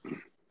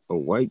a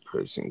white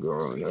person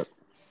growing up,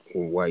 a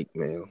white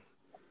male,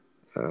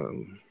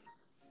 um,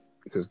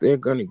 because they're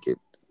going to get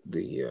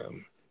the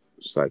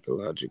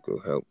psychological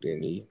help they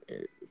need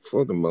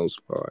for the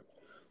most part,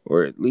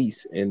 or at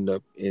least end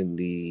up in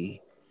the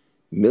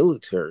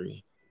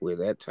military where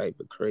that type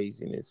of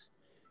craziness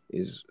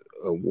is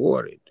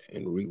awarded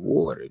and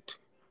rewarded.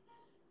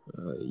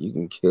 You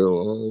can kill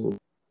all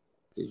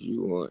as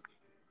you want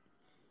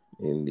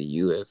in the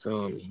U.S.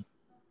 Army.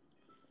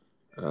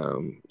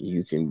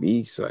 You can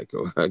be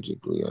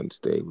psychologically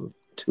unstable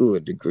to a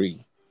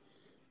degree,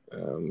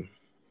 um,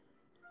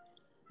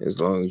 as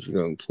long as you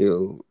don't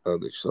kill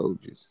other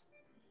soldiers.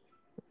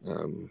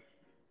 Um,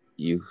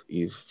 you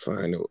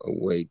find a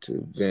way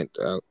to vent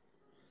out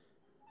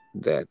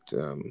that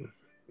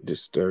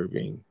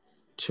disturbing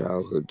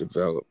childhood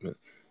development.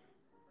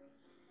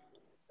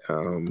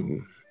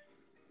 Um,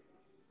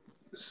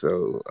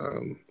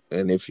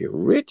 and if you're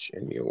rich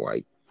and you're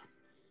white,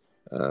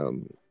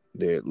 um,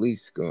 they're at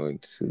least going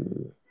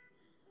to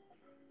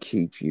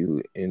keep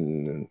you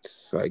in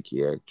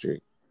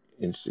psychiatric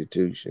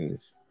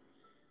institutions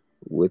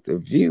with a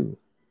view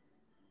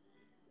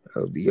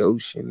of the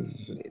ocean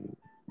and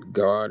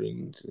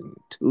gardens and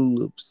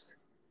tulips.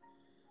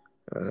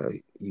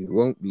 You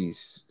won't be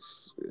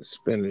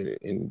spending it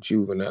in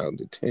juvenile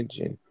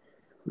detention,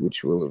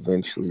 which will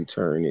eventually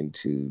turn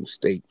into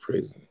state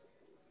prison.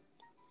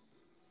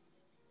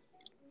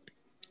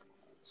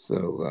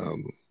 So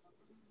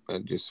I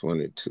just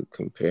wanted to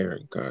compare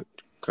and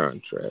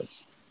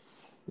contrast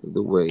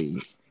the way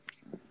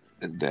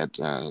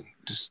that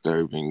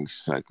disturbing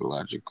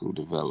psychological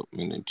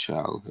development in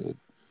childhood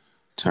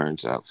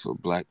turns out for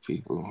black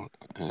people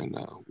and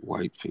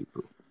white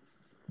people.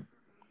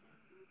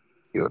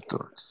 Your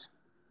thoughts?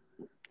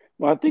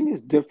 Well, I think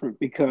it's different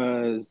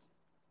because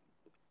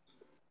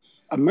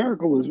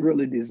America was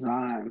really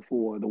designed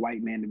for the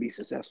white man to be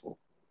successful.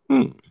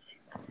 Hmm.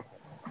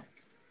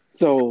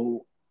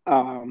 So,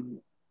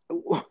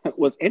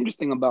 what's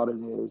interesting about it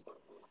is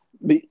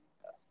be,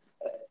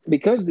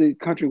 because the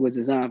country was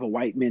designed for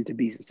white men to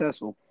be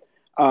successful,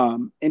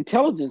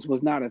 intelligence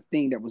was not a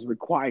thing that was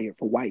required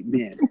for white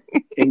men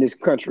in this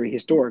country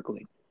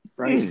historically,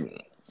 right? Hmm.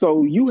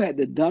 So you had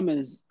the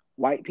dumbest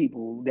white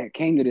people that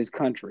came to this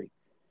country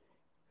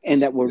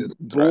and that were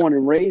That's right. born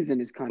and raised in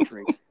this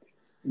country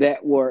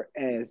that were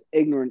as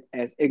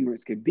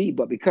ignorance could be,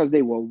 but because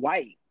they were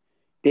white,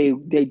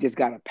 they just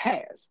got a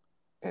pass,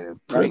 And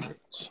right?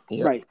 privilege.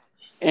 Yep. Right.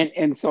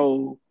 And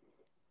so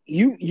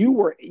you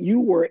were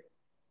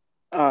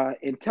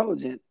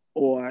intelligent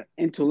or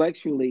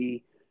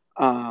intellectually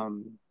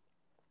um,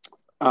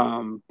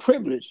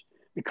 privileged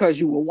because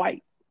you were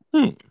white,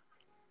 Hmm.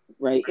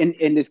 right?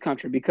 In this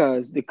country,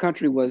 because the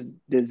country was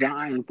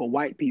designed for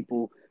white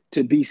people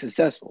to be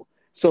successful.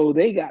 So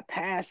they got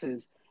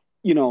passes,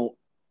 you know,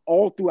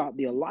 all throughout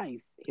their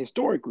life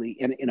historically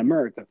in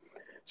America.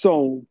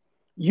 So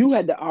you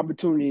had the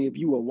opportunity, if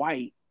you were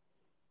white,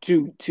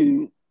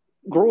 to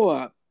grow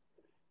up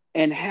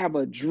and have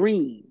a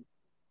dream,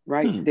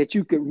 right? Hmm. That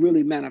you could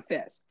really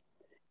manifest.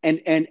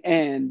 And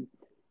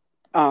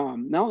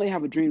not only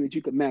have a dream that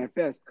you could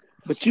manifest,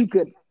 but you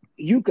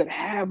could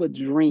have a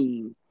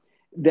dream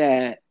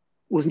that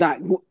was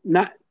not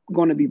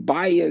going to be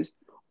biased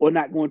or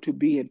not going to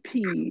be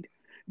impeded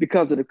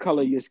because of the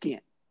color of your skin,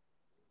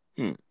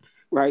 Hmm.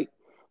 right?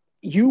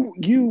 You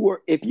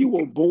were, if you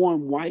were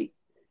born white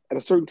at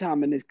a certain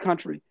time in this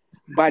country,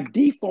 by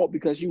default,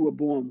 because you were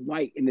born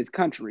white in this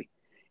country,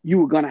 you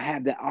were going to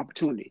have that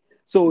opportunity.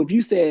 So if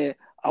you said,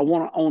 I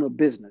want to own a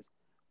business,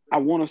 I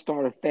want to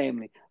start a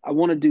family, I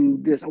want to do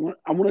this, I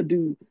want to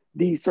do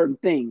these certain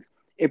things.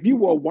 If you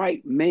were a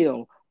white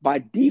male, by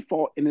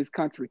default in this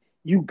country,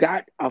 you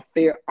got a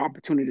fair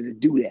opportunity to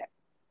do that.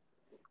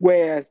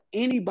 Whereas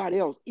anybody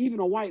else, even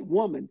a white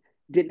woman,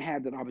 didn't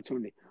have that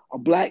opportunity. A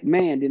black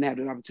man didn't have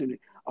that opportunity.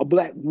 A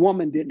black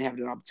woman didn't have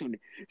that opportunity.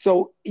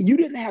 So you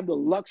didn't have the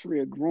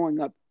luxury of growing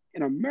up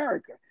in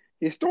America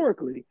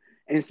historically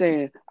and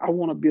saying, I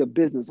want to be a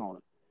business owner.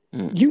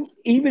 Hmm. You,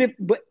 even if,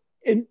 but,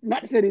 and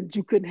not to say that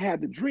you couldn't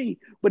have the dream,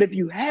 but if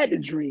you had the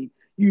dream,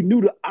 you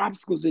knew the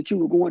obstacles that you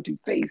were going to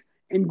face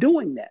in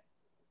doing that,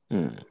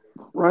 Hmm.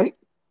 right?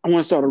 I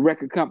want to start a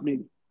record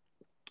company.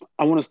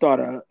 I want to start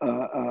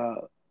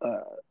a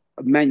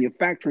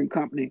manufacturing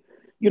company,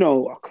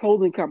 a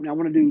clothing company. I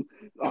want to do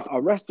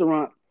a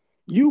restaurant.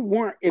 You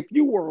weren't, if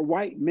you were a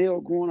white male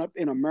growing up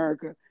in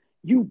America,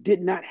 you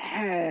did not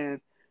have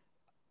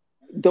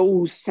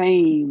those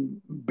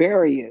same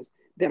barriers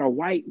that a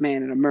white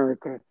man in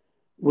America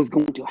was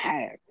going to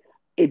have.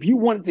 If you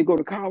wanted to go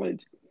to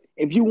college,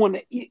 if you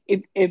wanted to,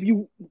 if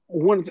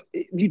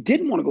you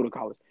didn't want to go to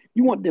college,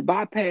 you wanted to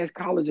bypass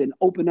college and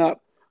open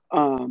up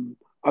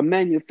a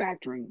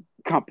manufacturing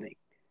company,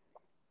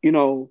 you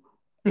know,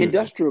 Hmm.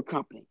 industrial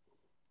company.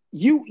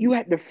 You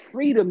had the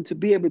freedom to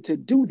be able to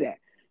do that.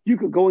 You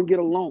could go and get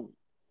a loan.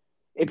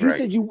 Right. If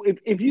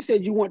you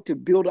said you want to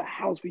build a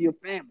house for your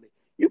family,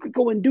 you could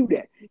go and do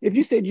that. If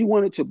you said you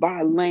wanted to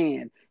buy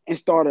land and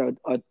start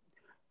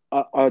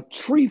a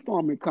tree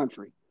farming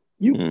country,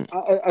 you Hmm.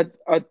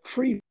 a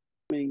tree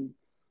farming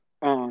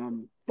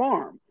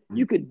farm,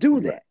 you could do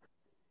Right. that,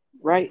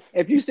 right?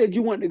 If you said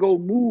you wanted to go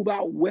move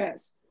out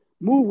west,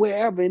 move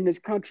wherever in this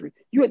country,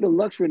 you had the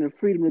luxury and the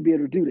freedom to be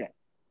able to do that.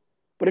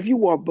 But if you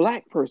were a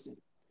black person,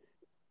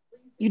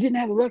 you didn't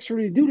have the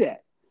luxury to do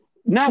that.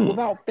 Not Hmm.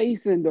 without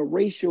facing the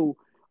racial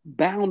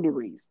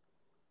boundaries,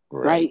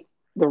 Right. right?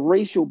 The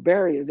racial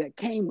barriers that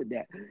came with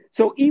that.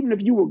 So even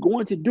if you were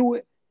going to do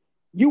it,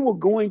 you were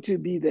going to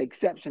be the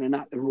exception and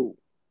not the rule.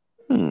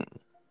 Hmm.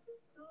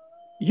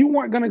 You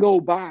weren't going to go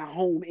buy a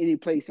home any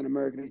place in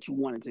America that you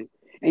wanted to,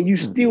 and you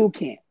Hmm. still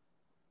can't,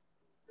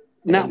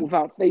 not And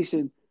without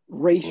facing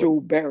racial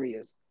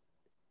barriers.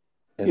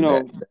 You and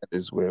that know, that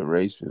is where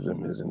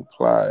racism is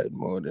implied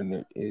more than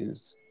it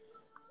is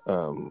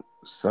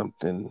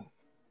something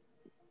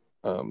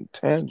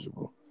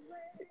tangible.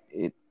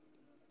 It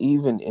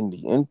even in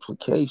the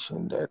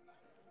implication that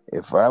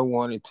if I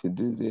wanted to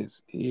do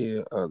this,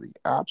 here are the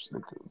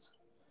obstacles.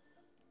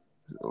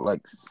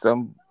 Like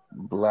some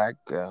black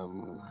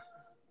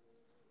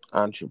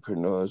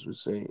entrepreneurs would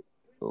say,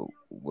 oh,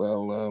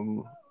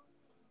 well,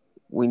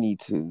 we need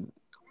to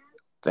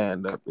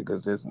stand up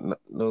because there's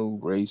no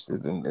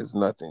racism, there's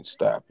nothing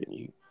stopping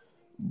you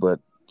but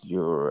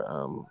your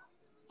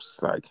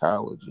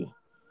psychology.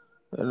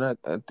 And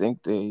I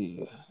think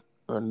they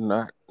are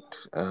not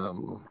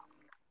um,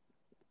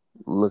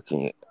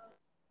 looking at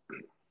the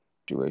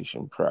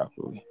situation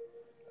properly.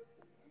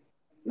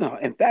 no,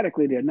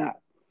 emphatically they're not.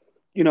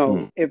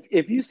 Hmm.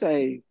 If you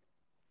say,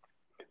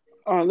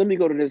 let me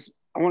go to this,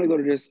 I want to go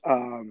to this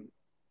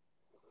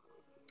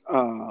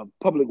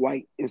public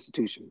white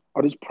institution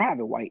or this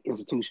private white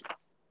institution.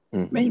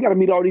 Man, Hmm. you got to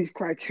meet all these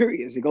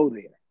criteria to go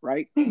there,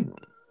 right? Hmm.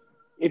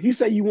 If you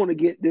say you want to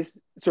get this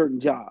certain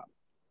job,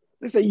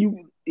 let's say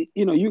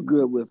you're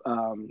good with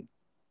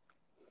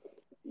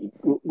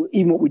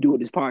even what we do with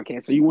this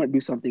podcast, so you want to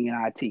do something in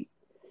IT.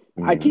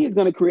 IT Hmm. is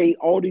going to create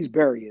all these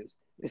barriers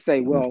to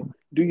say, well, Hmm.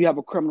 do you have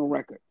a criminal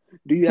record?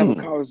 Do you have a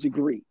Hmm. college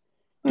degree?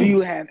 Do Hmm. you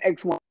have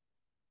X1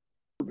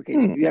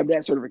 certification? Hmm. Do you have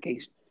that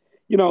certification?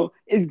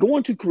 It's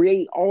going to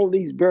create all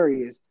these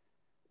barriers.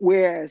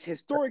 Whereas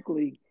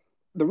historically,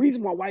 the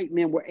reason why white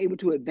men were able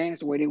to advance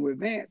the way they were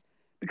advanced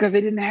because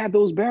they didn't have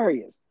those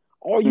barriers.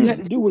 All you had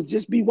Hmm. to do was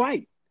just be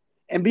white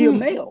and be a Hmm.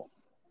 male.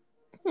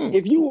 Hmm.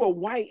 If you were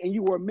white and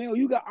you were a male,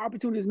 you got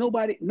opportunities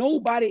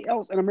nobody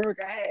else in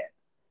America had.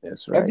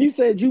 That's If right. you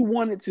said you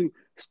wanted to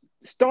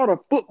start a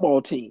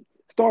football team,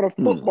 start a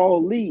Hmm.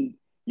 football league,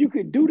 you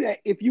could do that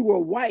if you were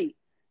white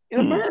in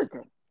Hmm.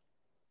 America,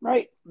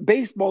 right?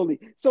 Baseball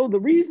league. So the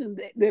reason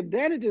that the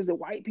advantages that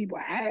white people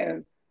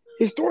have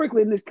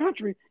historically in this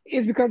country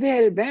is because they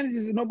had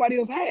advantages that nobody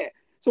else had.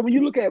 So when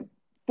you look at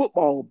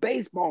football,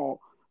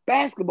 baseball,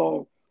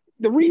 basketball,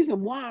 the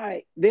reason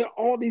why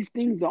all these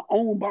things are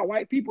owned by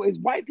white people is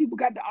white people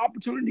got the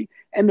opportunity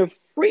and the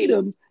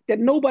freedoms that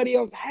nobody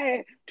else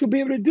had to be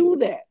able to do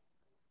that.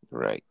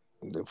 Right.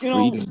 The You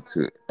know, freedom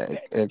to right,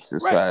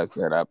 exercise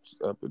that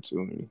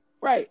opportunity.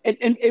 right.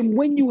 And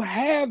when you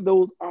have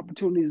those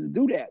opportunities to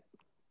do that,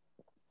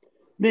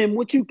 then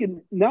what you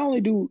can not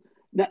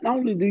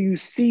only do you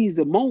seize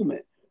the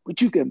moment,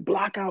 but you can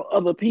block out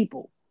other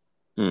people.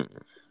 Hmm.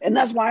 And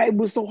that's why it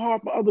was so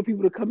hard for other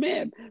people to come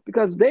in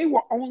because they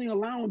were only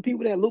allowing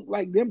people that looked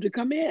like them to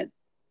come in.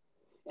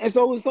 And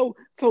so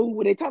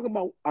when they talk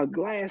about a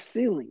glass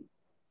ceiling,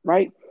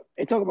 right?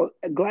 They talk about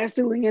a glass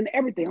ceiling and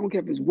everything. I don't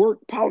care if it's work,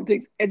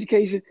 politics,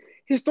 education.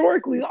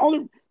 Historically,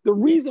 the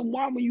reason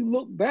why when you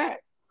look back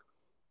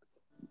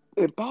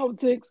in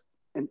politics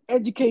and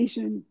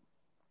education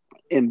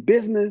and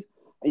business,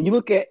 and you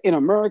look at in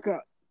America,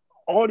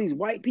 all these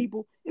white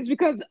people, it's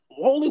because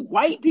only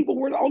white people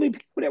were the only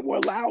people that were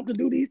allowed to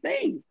do these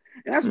things.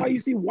 And that's why you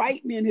see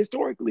white men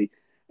historically,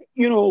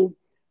 you know,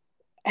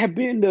 have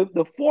been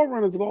the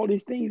forerunners of all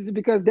these things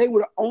because they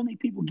were the only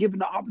people given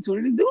the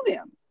opportunity to do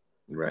them.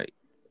 Right.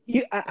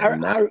 You,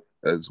 And not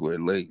because we're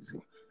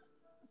lazy.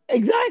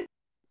 exactly.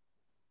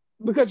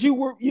 Because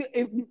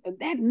it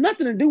had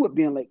nothing to do with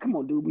being like, come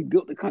on, dude, we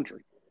built the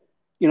country.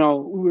 You know,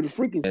 we were the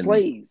freaking And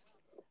slaves.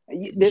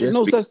 There's just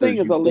no such thing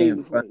because as you a can't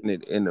lazy find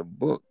slave. it in a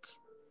book,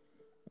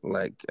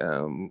 like,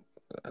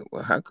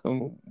 well, how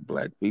come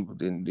black people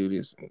didn't do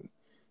this? And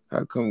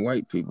how come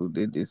white people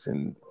did this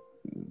and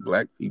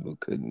black people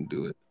couldn't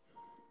do it?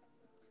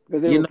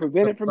 Because they You're were not gonna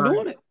prevented from find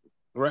doing it. it.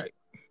 Right.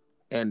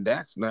 And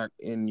that's not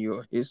in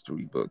your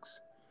history books.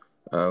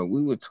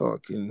 We were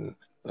talking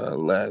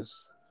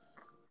last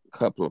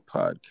couple of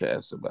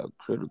podcasts about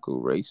critical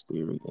race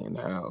theory and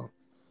how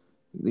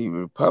the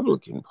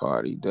Republican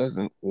Party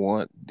doesn't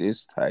want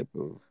this type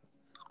of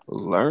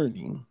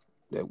learning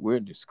that we're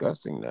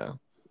discussing now,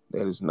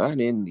 that is not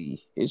in the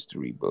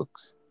history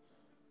books,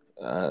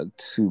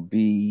 to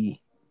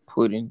be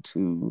put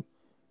into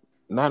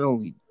not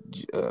only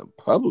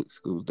public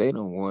schools, they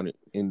don't want it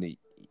in the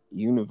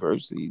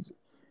universities,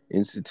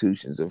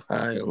 institutions of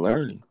higher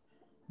learning,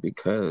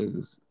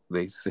 because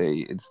they say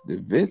it's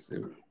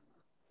divisive.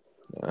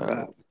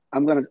 Uh,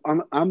 But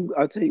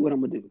I'll tell you what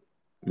I'm gonna do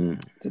mm,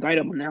 tonight.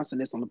 I'm announcing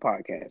this on the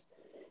podcast.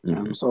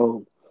 mhm,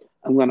 So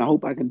I'm gonna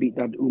hope I can beat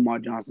Dr. Umar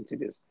Johnson to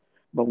this.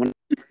 But when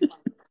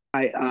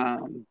I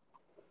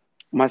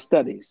my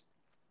studies,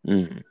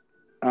 mhm,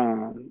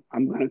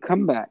 I'm gonna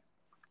come back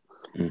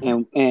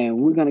mhm, and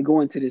we're gonna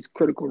go into this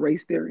critical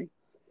race theory,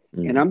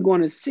 and mhm, I'm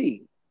gonna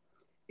see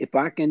if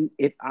I can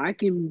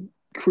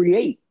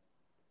create.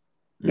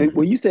 Well,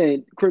 mhm, you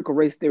said critical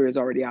race theory is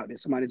already out there.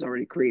 Somebody's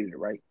already created it,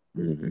 right?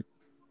 mhm,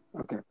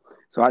 Okay.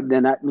 So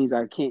then that means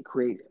I can't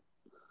create it.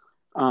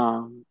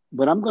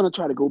 But I'm going to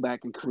try to go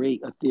back and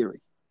create a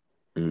theory.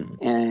 mhm,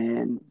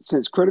 And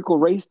since critical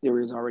race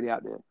theory is already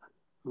out there,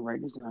 I'll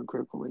write this down: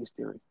 critical race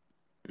theory.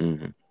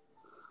 mhm,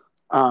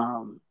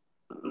 Um,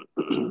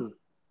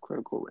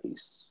 critical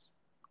race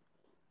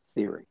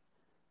theory.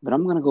 But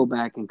I'm going to go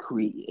back and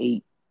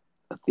create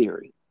a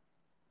theory,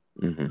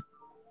 mhm,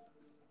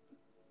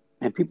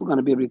 and people are going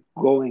to be able to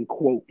go and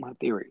quote my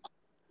theory,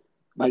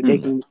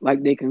 mhm,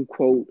 like they can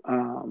quote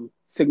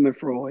Sigmund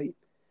Freud,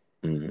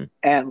 mhm,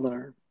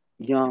 Adler,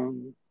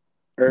 Young,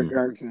 Eric mhm.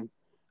 Erickson.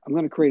 I'm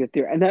going to create a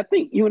theory. And I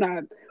think you and I,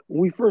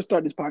 when we first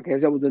started this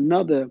podcast, that was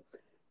another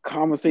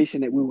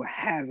conversation that we were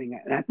having.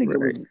 And I think it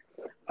Right. was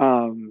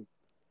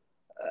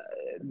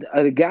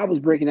the guy was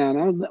breaking down.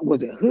 I don't know,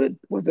 was it hood?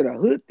 Was it a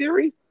hood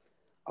theory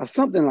or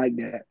something like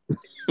that?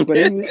 But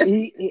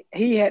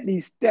he had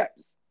these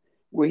steps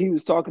where he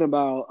was talking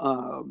about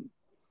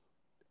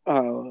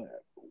uh,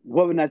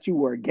 whether or not you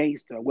were a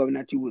gangster, whether or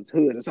not you was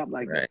hood or something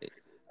like that. Right.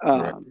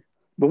 Right. Um,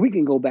 but we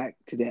can go back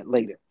to that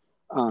later.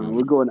 We're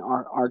Mhm. going to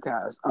our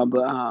archives.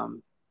 But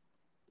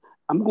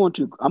I'm going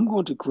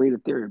to create a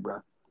theory, bro,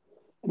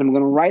 and I'm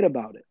going to write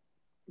about it,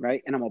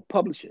 right? And I'm going to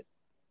publish it.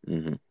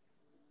 Mhm.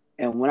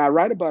 And when I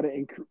write about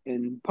it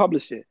and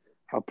publish it,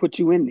 I'll put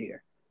you in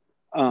there.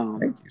 Um,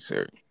 Thank you,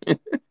 sir.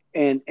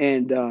 and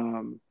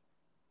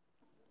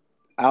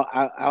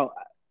I'll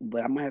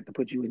but I might have to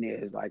put you in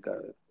there as like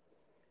a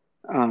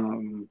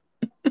um.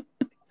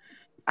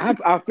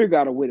 I'll figure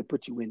out a way to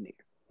put you in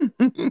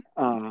there.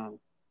 Um,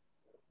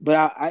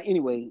 but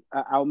anyway,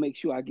 I'll make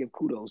sure I give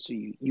kudos to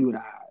you and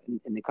I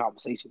in the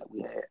conversation that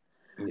we had.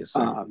 Yes,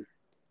 sir.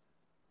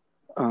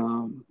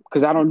 Um,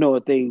 because I don't know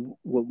if they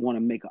would want to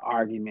make an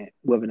argument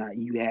whether or not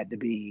you had to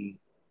be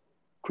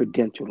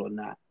credentialed or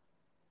not.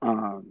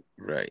 Um,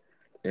 Right.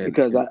 And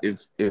because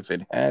if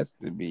it has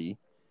to be,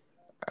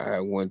 I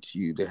want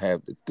you to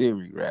have the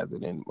theory rather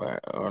than my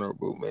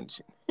honorable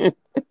mention.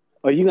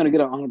 or you're gonna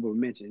get an honorable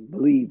mention.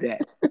 Believe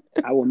that.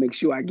 I will make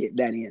sure I get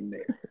that in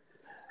there.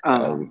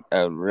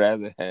 I'd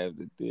rather have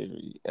the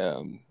theory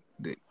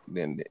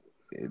than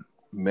it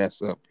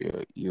mess up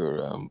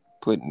your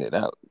putting it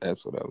out.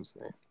 That's what I was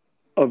saying.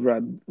 Oh,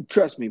 bro,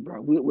 trust me,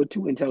 bro. We're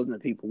two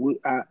intelligent people.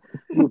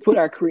 We'll put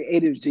our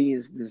creative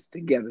geniuses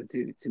together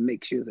to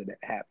make sure that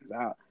happens.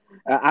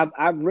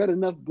 I've read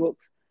enough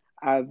books.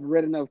 I've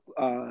read enough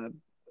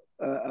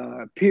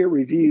peer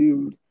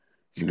reviewed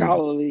Mhm.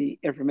 scholarly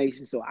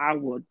information. So I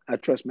will.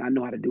 Trust me. I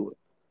know how to do it.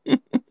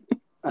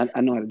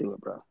 I know how to do it,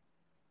 bro.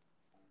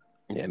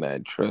 And I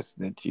trust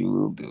that you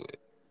will do it.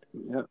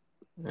 Yep.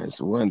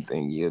 That's one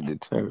thing you're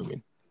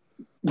determined.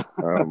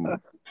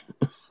 Um,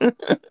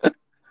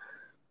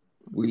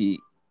 we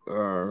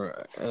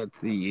are at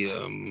the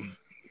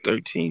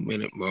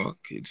 13-minute mark.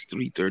 It's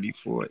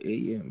 3:34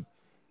 a.m.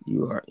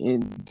 You are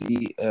in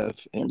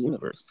DF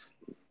Universe.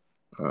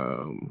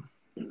 Um,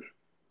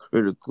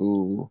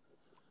 Critical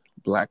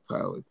Black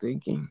Power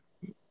thinking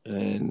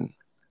and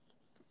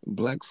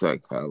Black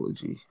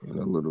psychology and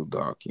a little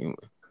dark humor.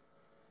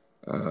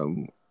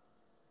 Um,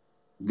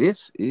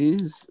 this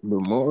is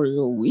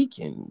Memorial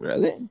Weekend,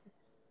 brother.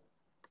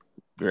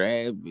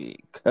 Grab a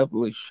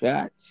couple of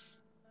shots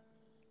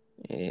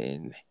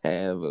and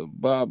have a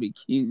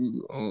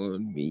barbecue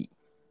on me.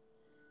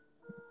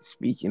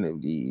 Speaking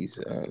of these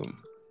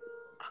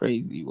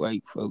crazy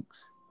white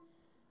folks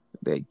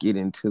that get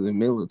into the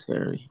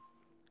military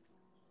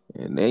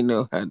and they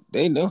know how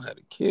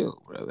to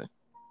kill, brother.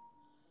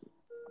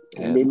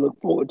 And they And look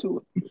forward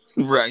to it.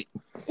 right.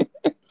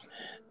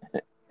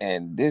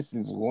 And this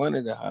is one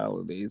of the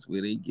holidays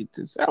where they get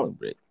to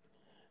celebrate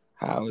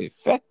how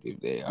effective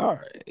they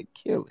are at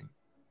killing.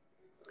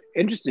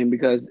 Interesting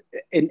because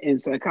in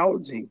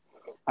psychology,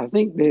 I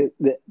think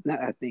that not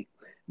I think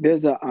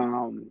there's a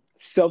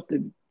self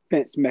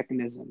defense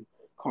mechanism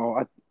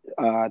called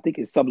I think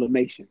it's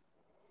sublimation.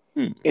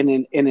 Hmm.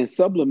 And in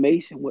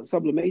sublimation, what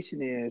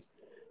sublimation is,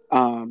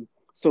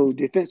 so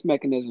defense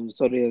mechanisms.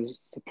 So there's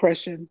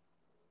suppression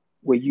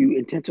where you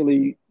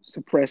intentionally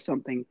suppress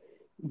something,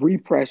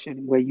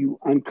 repression where you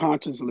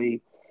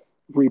unconsciously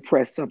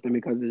repress something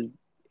because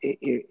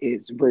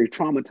it's very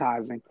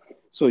traumatizing.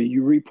 So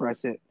you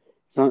repress it.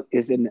 So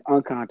it's in the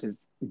unconscious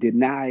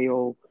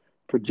denial,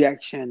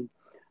 projection.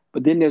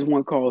 But then there's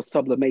one called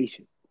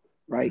sublimation,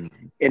 right?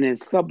 Hmm. And in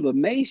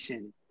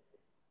sublimation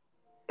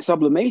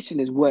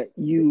is what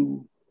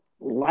you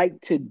like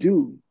to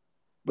do,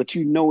 but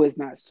you know it's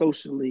not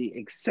socially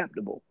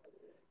acceptable.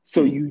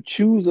 So Hmm. you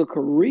choose a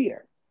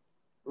career,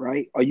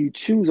 right? Or you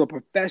choose a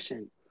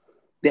profession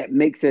that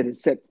makes it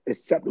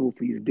acceptable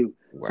for you to do.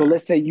 So Wow.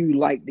 let's say you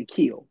like to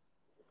kill,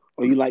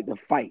 or you like to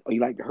fight, or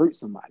you like to hurt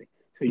somebody.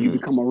 So you Hmm.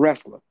 become a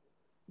wrestler,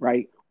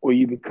 right? Or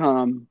you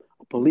become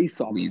a police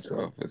Police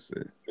officer,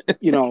 officer.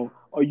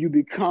 or you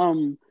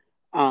become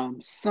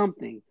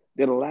something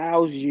that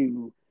allows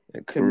you A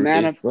to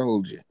career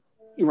soldier.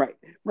 right,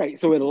 right.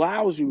 So it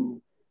allows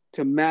you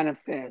to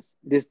manifest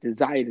this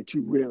desire that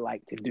you really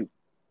like to do.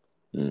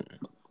 Hmm.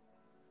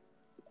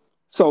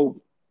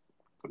 So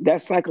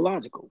that's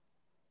psychological,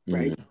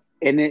 right? Hmm.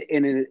 And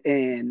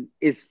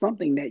it's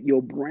something that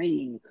your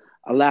brain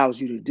allows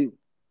you to do.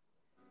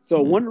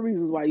 So Hmm. one of the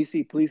reasons why you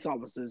see police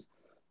officers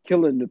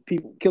killing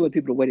people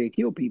the way they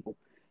kill people,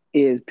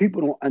 is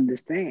people don't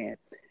understand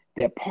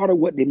that part of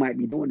what they might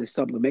be doing is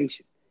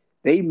sublimation.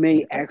 They may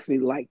Right. actually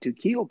like to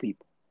kill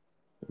people,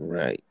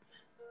 Right.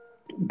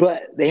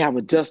 but they have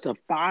a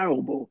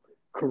justifiable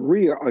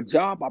career or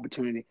job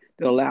opportunity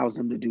that allows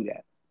them to do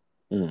that.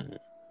 Hmm.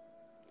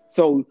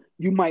 So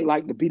you might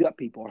like to beat up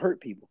people or hurt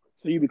people,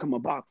 so you become a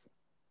boxer.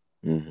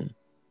 Hmm.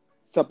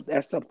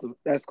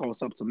 That's called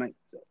sublimation.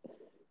 Wow.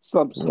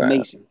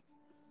 Subsummation.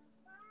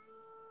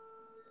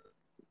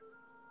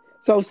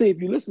 So, see,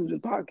 if you listen to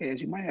the podcast,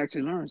 you might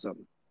actually learn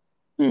something.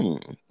 Hmm.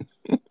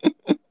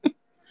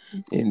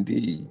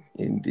 Indeed.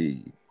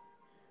 Indeed.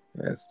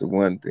 That's the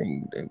one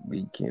thing that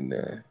we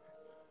can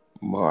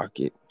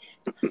market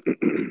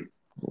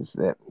is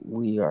that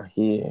we are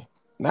here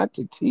not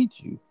to teach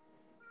you,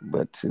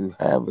 but to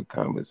have a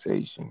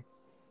conversation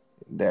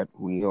that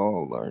we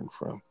all learn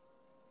from.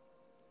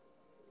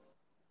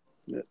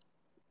 Yeah,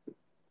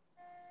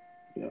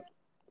 yeah.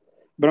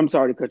 But I'm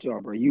sorry to cut you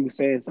off, bro. You were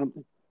saying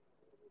something?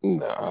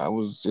 No, I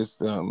was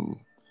just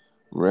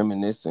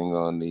reminiscing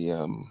on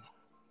the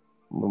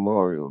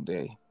Memorial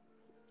Day.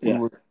 We Yeah.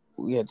 were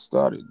we had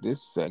started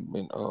this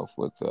segment off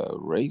with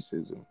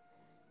racism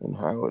and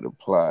how it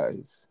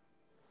applies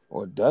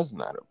or does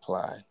not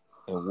apply,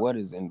 and what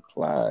is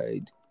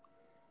implied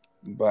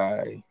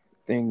by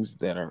things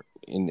that are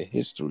in the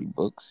history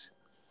books.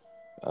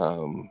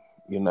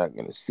 You're not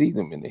going to see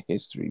them in the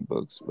history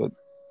books, but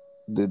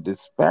the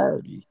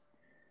disparity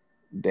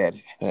that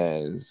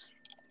has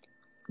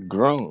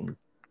grown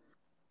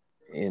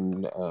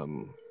in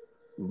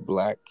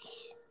black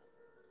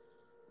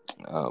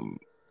um,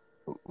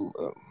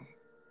 um,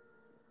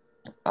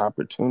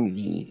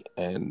 opportunity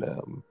and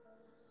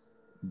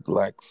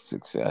black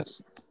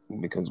success,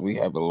 because we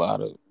have a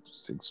lot of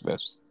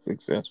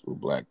successful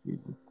black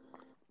people,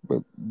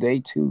 but they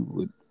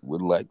too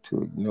would like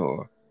to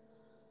ignore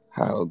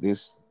how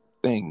this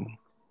thing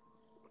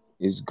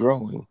is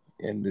growing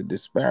and the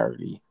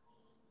disparity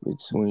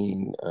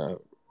between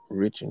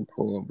rich and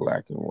poor,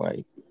 black and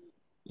white,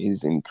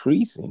 is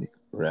increasing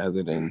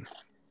rather than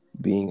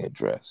being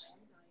addressed.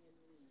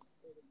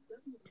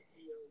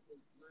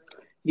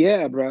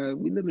 Yeah, bro.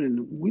 We live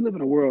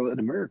in a world in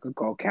America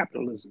called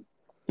capitalism.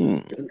 Hmm.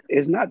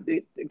 It's not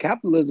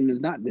capitalism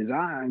is not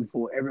designed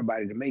for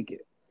everybody to make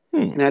it.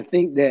 Hmm. And I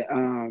think that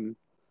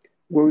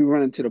where we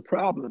run into the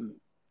problem,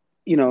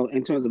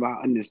 in terms of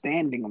our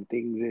understanding of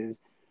things is,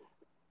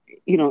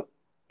 you know,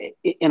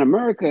 in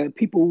America,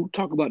 people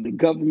talk about the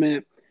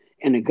government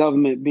and the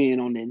government being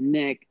on their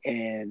neck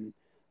and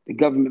the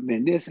government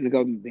being this and the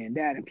government being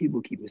that, and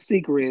people keeping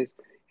secrets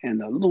and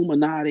the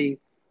Illuminati.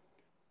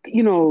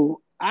 you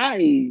know,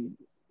 I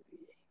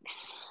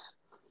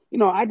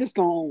just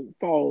don't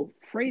fall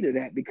afraid of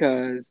that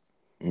because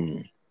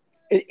Mm.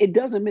 it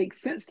doesn't make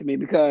sense to me.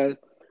 Because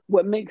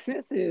what makes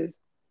sense is,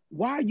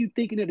 why are you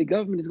thinking that the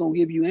government is going to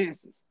give you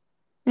answers?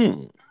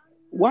 Mm.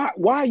 Why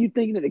are you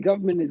thinking that the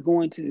government is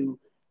going to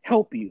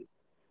help you?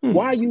 Mm.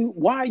 Why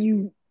are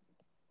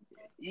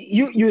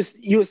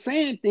you're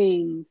saying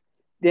things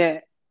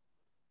that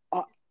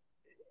are,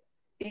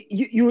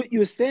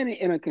 you're saying it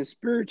in a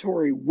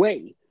conspiratory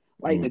way,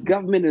 like the Mm.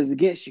 government is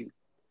against you.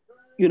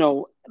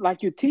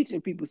 Like you're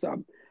teaching people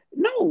something.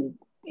 No,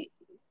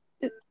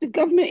 the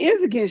government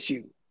is against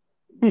you.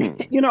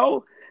 Mm. you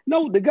know,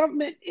 no, the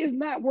government is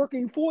not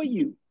working for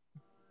you.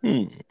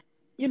 Mm.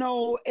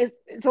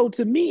 So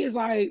to me, it's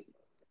like,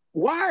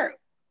 why?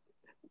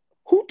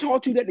 Who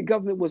taught you that the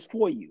government was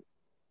for you?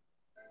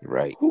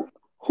 Right.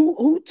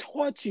 Who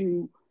taught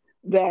you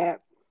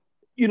that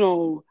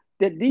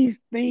that these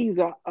things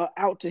are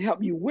out to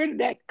help you? Where did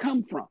that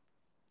come from?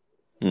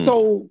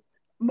 Mm.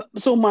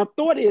 So my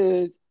thought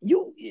is,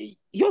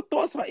 your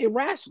thoughts are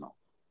irrational.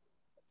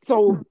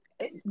 So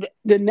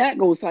then that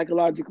goes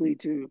psychologically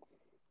to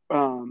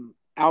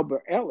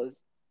Albert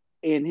Ellis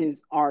in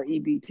his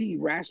REBT,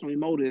 rational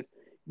emotive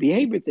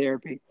behavior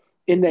therapy,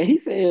 in that he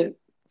said,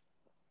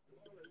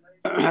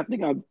 I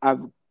think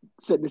I've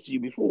said this to you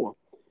before,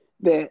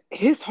 that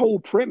his whole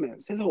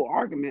premise, his whole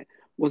argument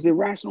was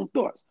irrational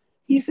thoughts.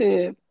 He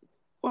said,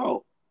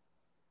 well,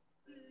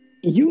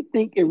 you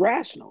think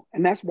irrational,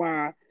 and that's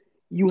why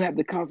you have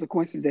the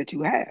consequences that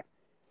you have.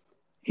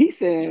 He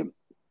said,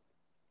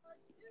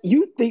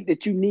 you think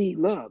that you need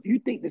love. You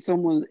think that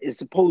someone is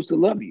supposed to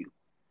love you.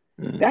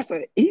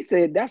 Mm. He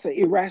said that's an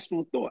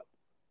irrational thought.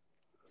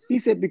 He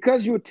said,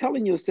 because you're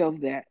telling yourself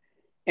that,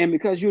 and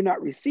because you're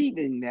not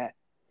receiving that,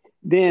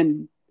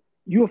 then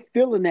you're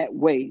feeling that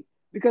way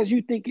because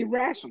you think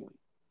irrationally.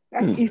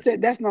 He Mm.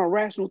 said that's not a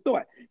rational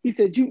thought. He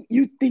said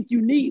you think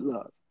you need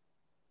love.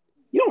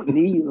 You don't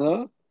need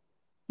love.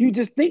 You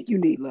just think you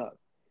need love.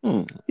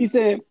 Mm. He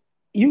said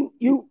you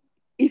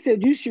he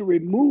said you should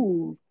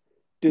remove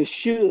the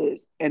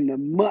shoulds and the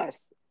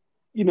must,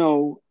 and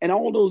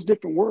all those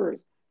different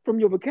words from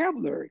your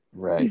vocabulary. He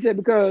Right. said,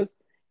 because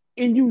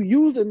in you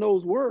using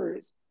those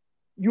words,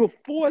 you're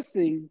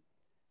forcing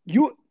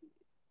you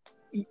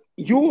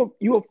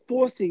you're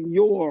forcing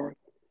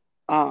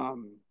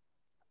um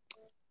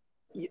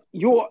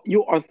your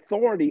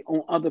authority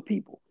on other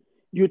people.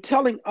 You're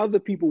telling other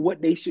people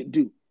what they should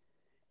do.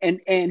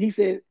 And he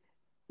said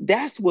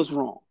that's what's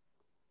wrong.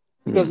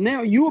 Because Mm.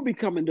 now you're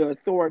becoming the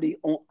authority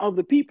on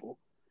other people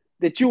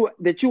that you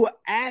are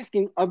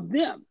asking of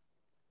them.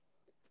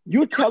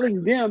 You're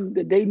telling them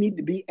that they need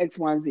to be X,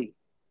 Y, and Z.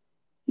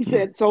 He Mm.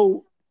 said,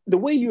 so the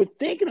way you're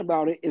thinking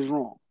about it is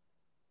wrong.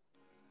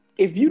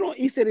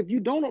 He said, if you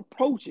don't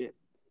approach it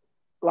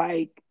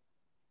like,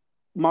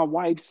 my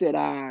wife said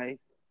I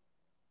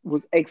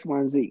was X, Y,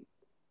 and Z,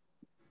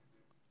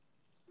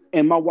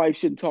 and my wife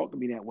shouldn't talk to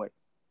me that way,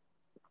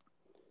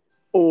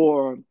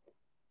 or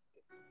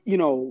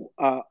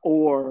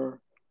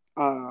or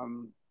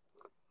um,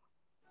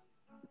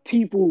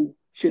 people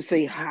should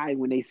say hi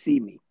when they see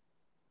me.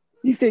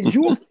 He said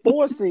you're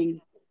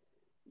forcing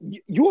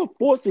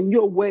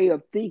your way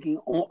of thinking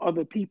on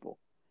other people,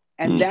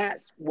 and Mm.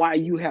 that's why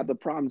you have the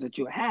problems that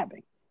you're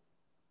having,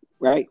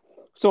 right?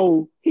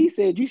 So he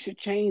said you should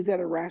change that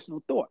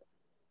irrational thought.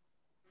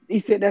 He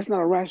said that's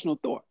not a rational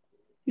thought.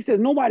 He says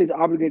nobody's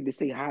obligated to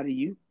say hi to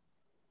you.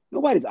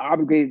 Nobody's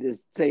obligated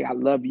to say I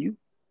love you.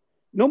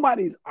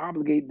 Nobody's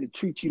obligated to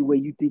treat you the way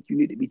you think you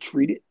need to be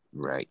treated.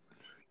 Right.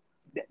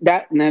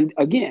 That, and then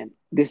again,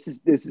 this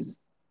is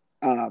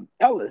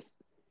Ellis,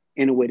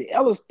 in a way that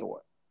Ellis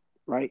thought,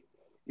 right?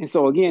 And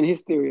so again,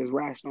 his theory is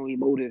rational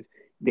emotive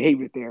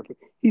behavior therapy.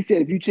 He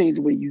said if you change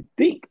the way you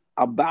think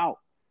about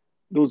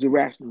those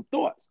irrational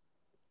thoughts,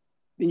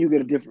 then you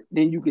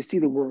can see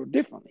the world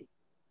differently.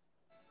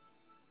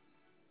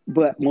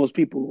 But most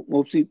people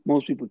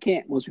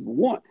can't. Most people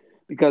won't,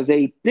 because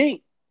they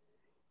think,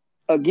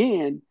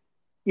 again,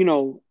 you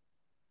know,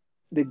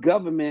 the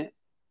government.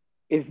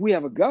 If we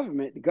have a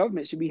government, the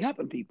government should be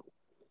helping people.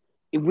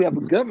 If we have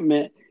a Mm.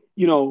 government,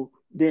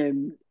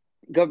 then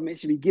government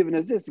should be giving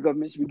us this, the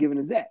government should be giving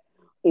us that.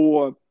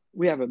 Or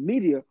we have a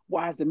media,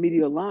 why is the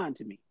media lying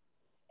to me?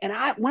 And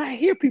when I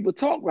hear people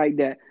talk like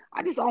that,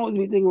 I just always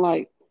be thinking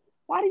like,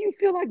 why do you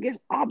feel like it's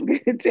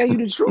obligated to tell you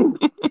the truth?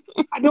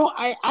 I don't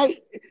I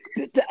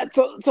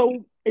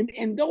so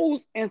in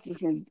those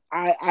instances,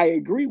 I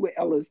agree with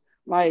Ellis.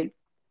 Like,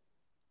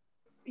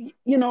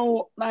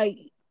 like,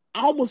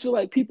 I almost feel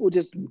like people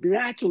just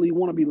naturally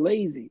want to be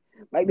lazy.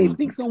 Like they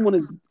think Mm. someone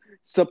is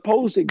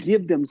supposed to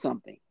give them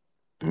something.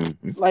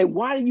 Mm. Like,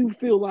 why do you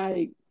feel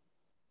like,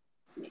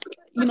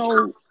 you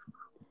know,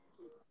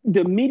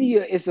 the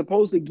media is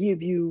supposed to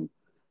give you,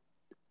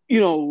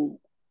 you know,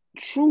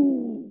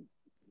 true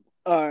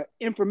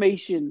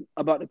information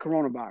about the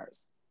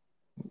coronavirus?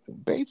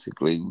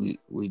 Basically,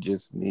 we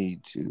just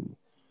need to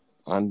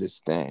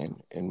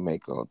understand and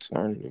make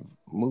alternative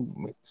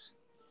movements,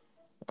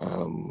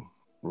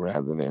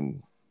 rather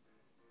than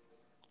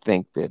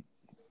think that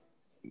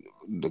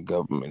the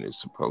government is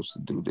supposed to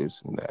do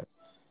this and that.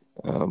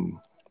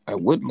 Um, I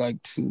would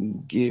like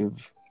to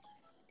give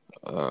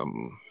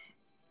um,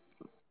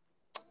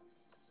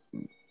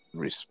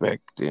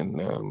 respect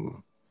and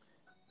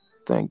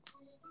thank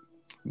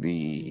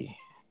the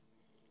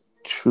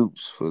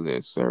troops for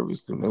their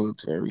service, the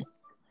military.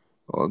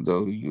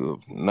 Although you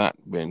have not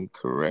been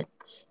correct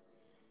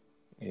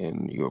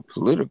in your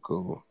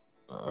political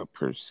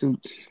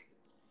pursuits,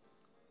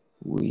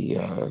 we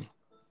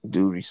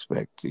do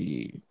respect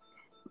the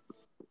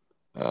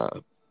uh,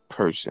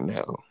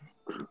 personnel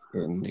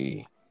in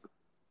the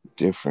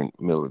different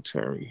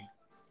military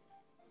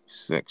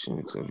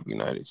sections of the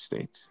United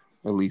States.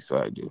 At least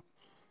I do.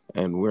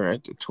 And we're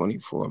at the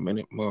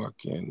 24-minute mark,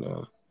 and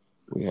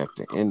we have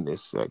to end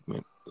this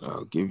segment.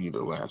 I'll give you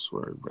the last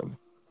word, brother.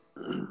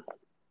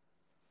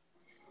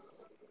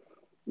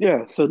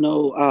 Yeah. So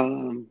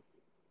no,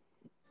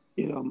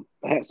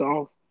 hats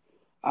off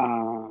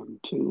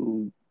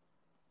to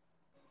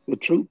the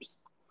troops,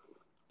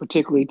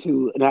 particularly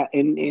to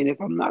and if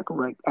I'm not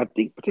correct, I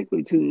think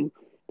particularly to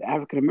the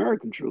African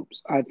American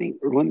troops. I think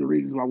one of the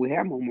reasons why we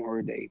have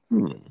Memorial Day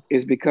Hmm.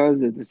 is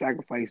because of the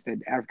sacrifice that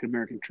African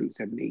American troops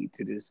have made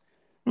to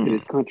Hmm.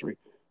 this country.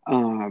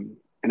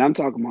 And I'm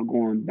talking about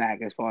going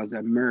back as far as the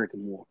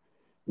American War.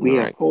 We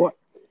have Right, fought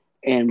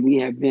and we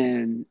have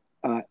been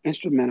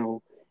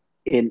instrumental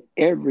in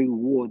every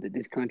war that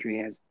this country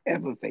has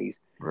ever faced,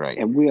 right.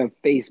 and we have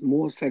faced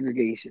more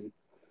segregation,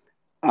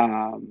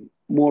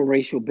 more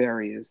racial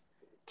barriers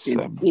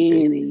than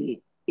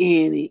 78.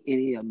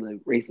 any of the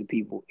race of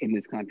people in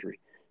this country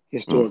Hmm.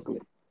 historically.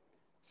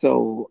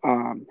 So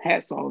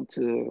hats off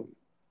to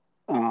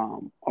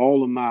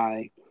all of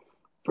my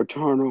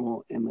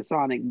fraternal and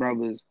Masonic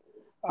brothers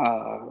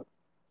uh,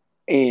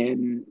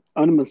 and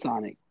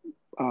unmasonic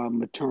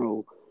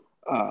maternal.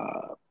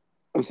 Uh,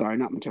 I'm sorry,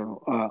 not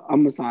maternal.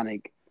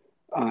 Unmasonic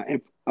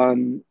and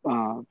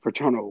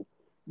fraternal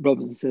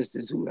brothers and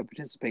sisters who have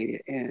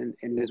participated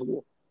in this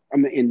war. I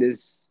mean, in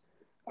this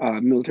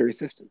military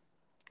system.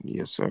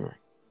 Yes, sir.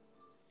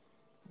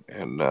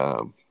 And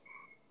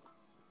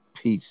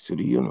peace to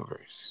the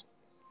universe.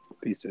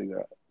 Peace to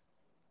God.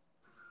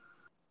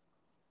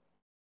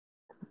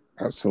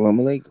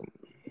 Assalamu alaikum.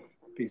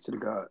 Peace to the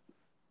God.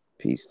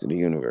 Peace to the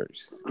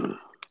universe.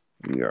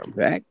 We are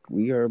back.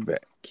 We are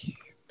back.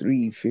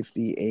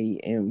 3:50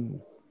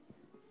 a.m.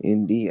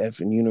 in DF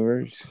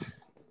universe.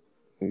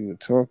 We were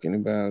talking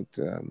about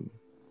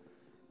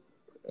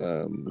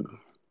um,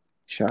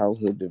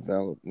 childhood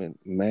development,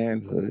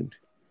 manhood,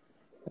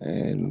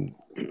 and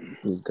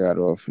we got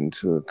off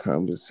into a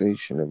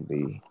conversation of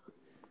the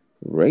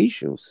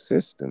racial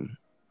system,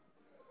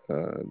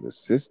 the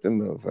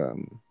system of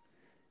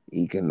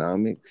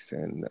economics,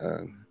 and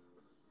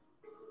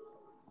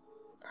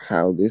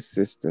how this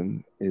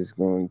system is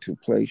going to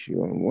place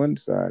you on one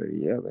side or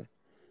the other,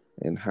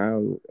 and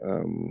how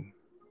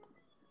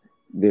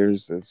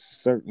there's a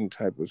certain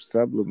type of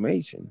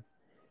sublimation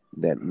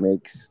that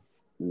makes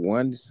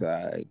one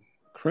side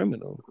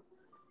criminal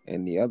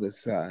and the other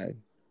side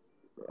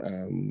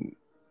um,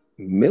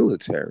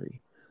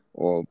 military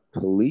or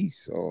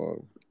police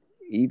or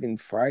even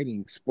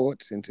fighting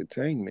sports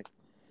entertainment.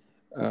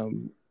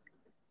 Um,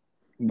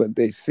 but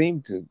they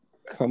seem to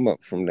come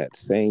up from that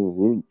same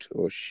root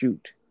or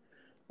shoot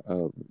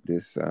of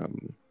this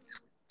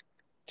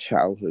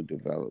childhood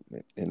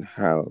development and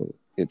how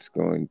it's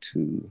going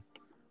to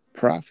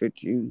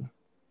profit you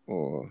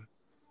or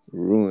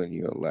ruin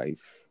your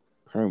life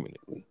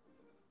permanently.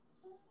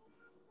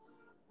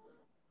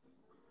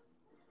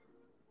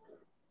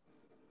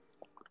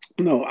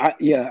 No,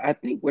 I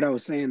think what I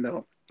was saying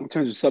though, in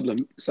terms of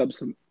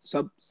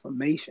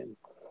sublimation,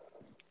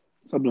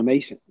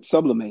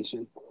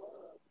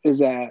 is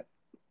that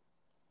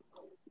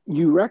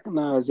you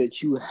recognize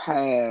that you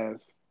have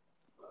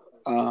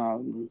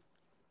um,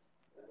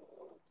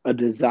 a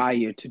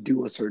desire to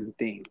do a certain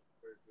thing,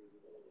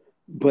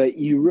 but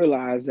you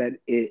realize that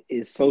it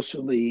is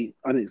socially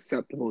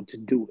unacceptable to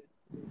do it.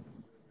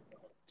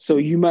 So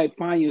you might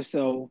find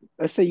yourself,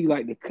 let's say you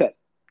like to cut,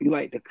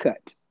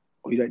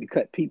 or you like to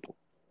cut people.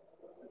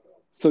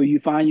 So you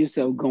find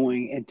yourself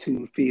going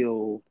into a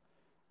field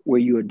where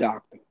you're a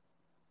doctor,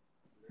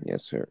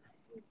 Yes, sir.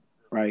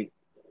 right?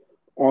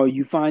 Or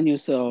you find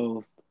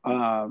yourself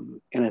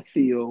in a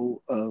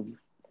field of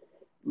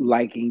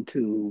liking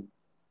to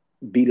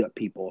beat up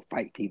people or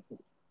fight people.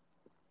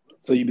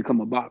 So you become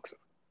a boxer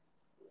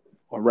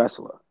or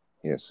wrestler.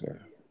 Yes,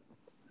 sir.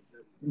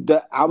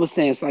 I was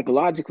saying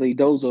psychologically,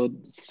 those are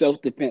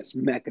self defense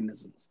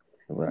mechanisms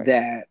Right.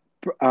 that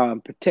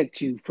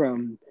protect you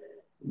from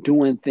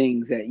doing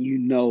things that you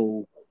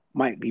know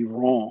might be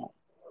wrong,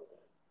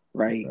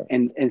 right?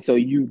 Right. And so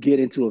you get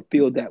into a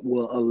field that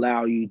will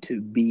allow you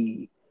to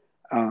be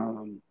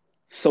um,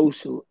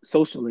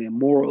 socially and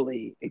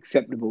morally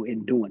acceptable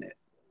in doing it.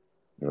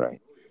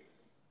 Right.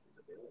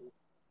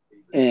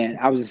 And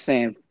I was just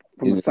saying,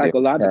 from a Isn't there a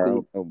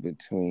psychological, parallel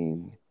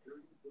between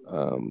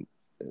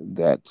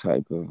that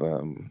type of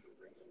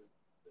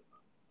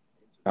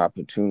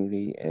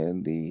opportunity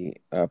and the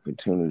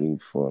opportunity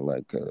for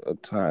like a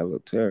Tyler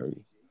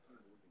Terry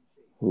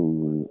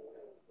who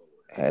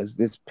has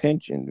this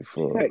penchant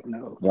for Heck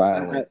no.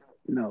 violent.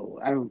 No,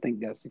 I don't think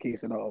that's the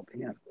case at all for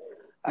him.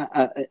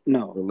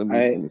 No. But let me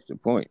finish the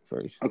point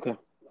first. Okay.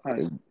 All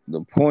right.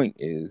 The point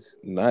is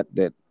not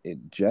that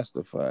it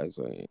justifies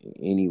or in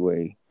any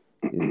way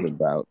is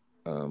about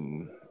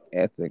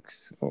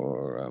ethics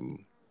or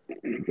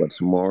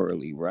what's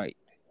morally right.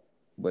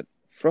 But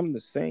from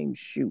the same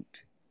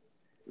shoot,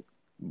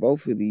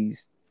 both of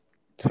these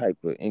type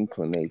of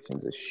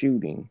inclinations of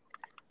shooting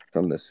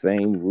from the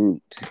same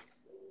route,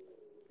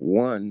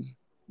 one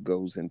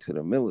goes into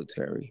the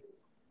military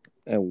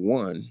and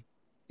one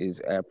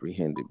is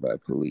apprehended by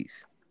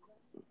police.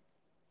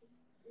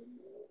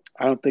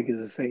 I don't think it's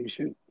the same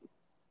shoot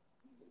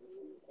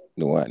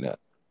Why not?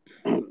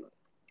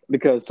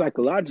 because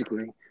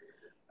psychologically,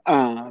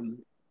 um,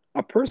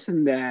 a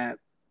person that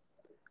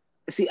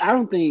see, I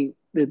don't think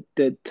that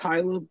the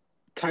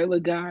Tyler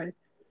guy.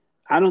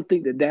 I don't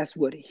think that that's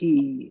what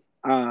he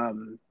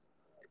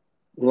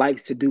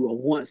likes to do or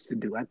wants to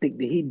do. I think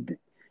that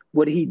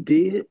what he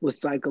did was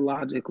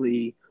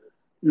psychologically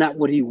not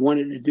what he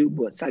wanted to do,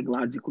 but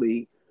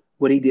psychologically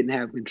what he didn't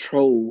have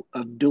control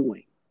of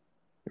doing.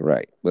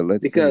 Right. But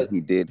let's say Because,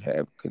 he did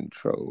have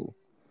control.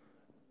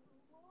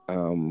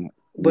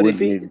 but if Wouldn't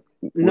he it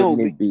no,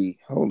 wouldn't it be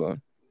hold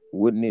on?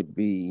 Wouldn't it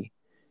be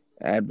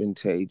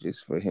advantageous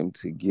for him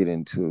to get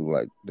into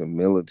like the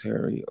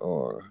military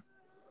or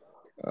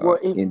well,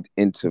 if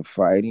into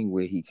fighting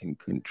where he can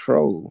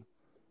control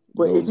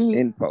but if those he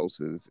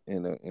impulses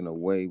in a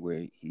way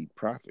where he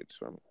profits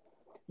from it?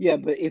 yeah,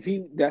 but if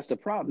he that's the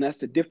problem. That's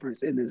the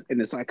difference in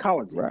the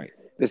psychology. Right.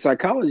 The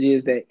psychology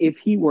is that if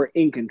he were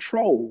in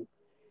control,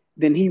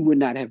 then he would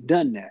not have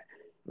done that.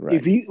 If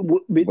Right. he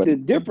but But the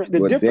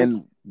difference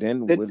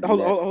then the wouldn't that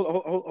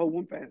hold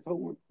one fast,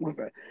 one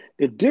fast.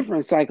 The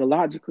difference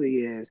psychologically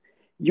is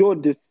your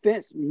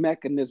defense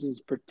mechanisms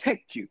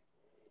protect you.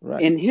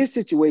 right, In his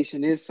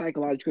situation, his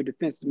psychological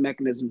defense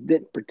mechanism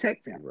didn't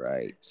protect him.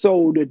 right,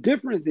 So the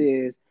difference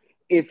is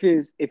if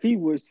he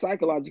was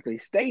psychologically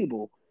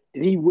stable,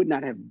 then he would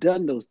not have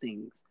done those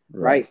things,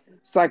 right. right?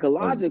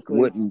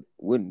 Psychologically,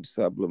 Wouldn't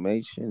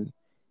sublimation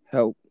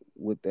help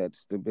with that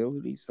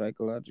stability,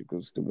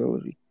 psychological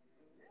stability?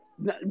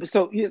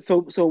 so yeah,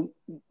 so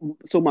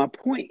my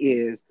point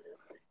is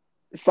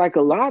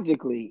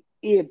psychologically,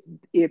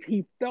 if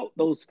he felt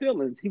those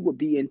feelings, he would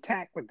be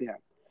intact with them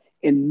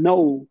and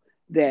know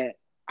that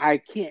I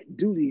can't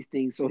do these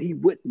things, so he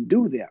wouldn't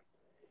do them.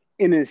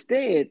 And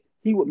instead,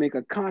 he would make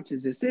a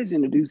conscious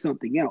decision to do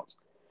something else.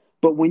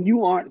 But when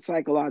you aren't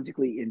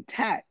psychologically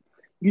intact,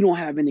 you don't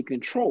have any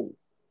control,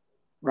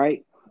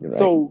 right? You're right.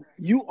 So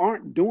you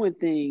aren't doing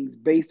things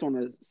based on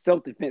a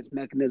self-defense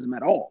mechanism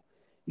at all.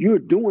 You're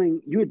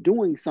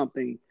doing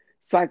something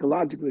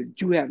psychologically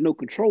that you have no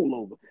control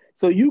over.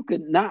 So you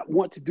could not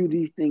want to do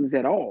these things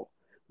at all.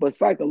 But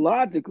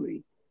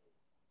psychologically,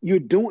 you're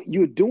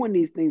doing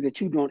these things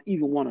that you don't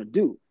even want to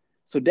do.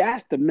 So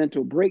that's the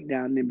mental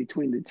breakdown in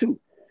between the two,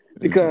 Hmm.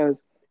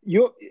 because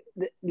your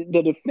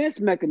the defense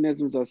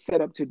mechanisms are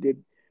set up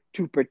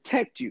to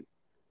protect you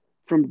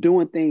from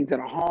doing things that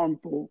are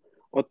harmful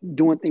or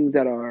doing things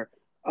that are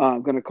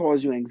going to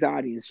cause you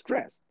anxiety and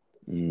stress.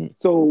 Hmm.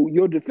 So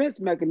your defense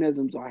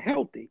mechanisms are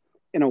healthy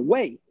in a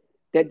way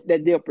that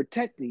they're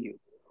protecting you.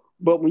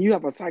 But when you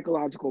have a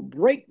psychological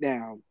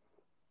breakdown,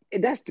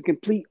 that's the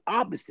complete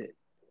opposite.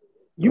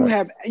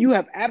 Right, You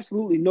have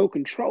absolutely no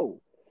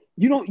control.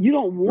 You don't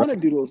want to right,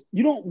 do those.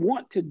 You don't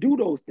want to do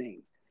those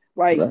things.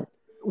 Like right,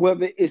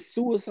 whether it's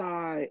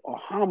suicide or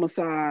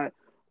homicide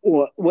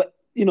or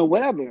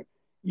whatever.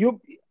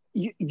 You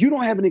you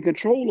don't have any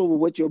control over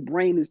what your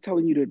brain is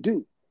telling you to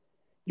do.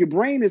 Your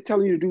brain is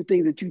telling you to do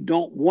things that you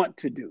don't want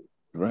to do.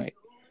 right,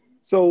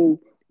 So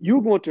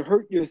you're going to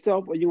hurt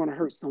yourself or you're going to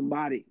hurt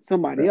somebody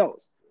right,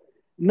 else.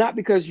 Not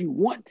because you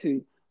want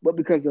to, but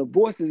because the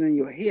voices in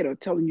your head are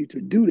telling you to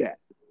do that.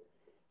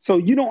 So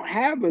you don't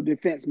have a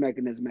defense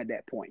mechanism at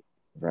that point.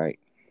 right,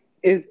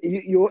 Is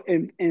you're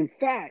in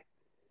fact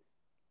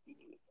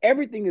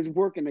everything is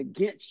working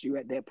against you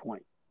at that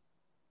point.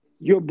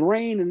 Your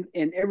brain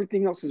and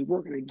everything else is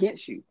working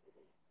against you.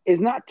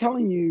 It's not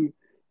telling you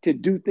to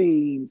do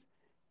things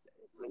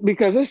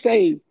because let's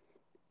say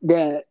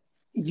that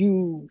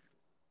you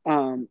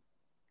um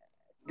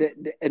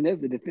and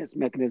there's a defense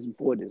mechanism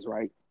for this,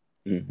 right?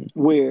 hmm,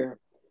 Where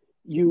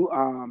you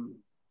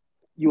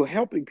you're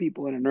helping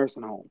people in a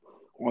nursing home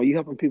or you're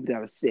helping people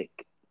that are sick,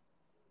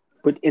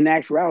 but in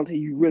actuality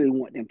you really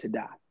want them to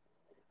die.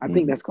 I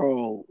think hmm, that's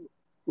called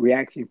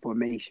reaction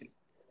formation,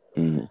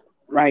 hmm.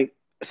 right?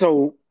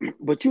 So,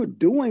 but you're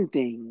doing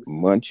things.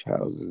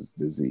 Munchausen's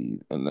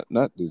disease,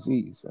 not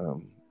disease,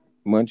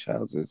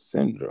 Munchausen's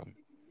syndrome.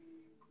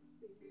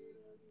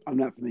 I'm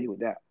not familiar with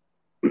that.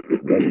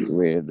 That's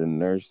where the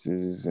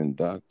nurses and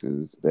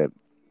doctors that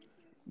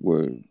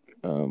were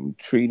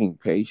treating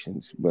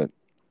patients, but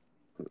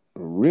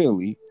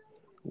really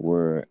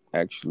were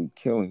actually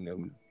killing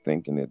them,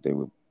 thinking that they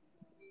were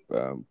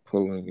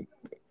pulling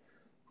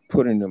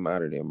putting them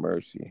out of their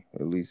mercy.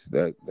 At least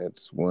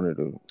that's one of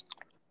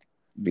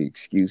the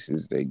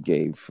excuses they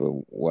gave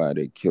for why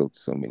they killed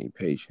so many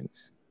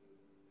patients.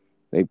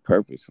 They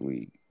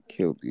purposely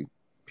killed the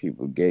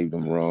people, gave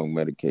them wrong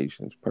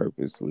medications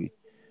purposely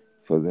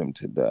for them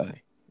to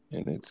die,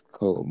 and it's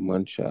called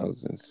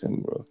Munchausen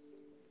syndrome.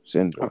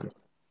 Okay.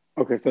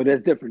 Okay, so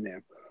that's different now.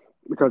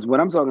 Because what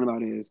I'm talking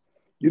about is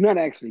you're not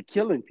actually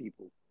killing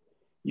people.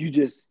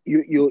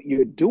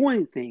 You're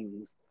doing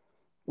things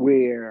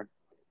where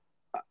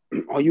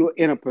or you're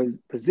in a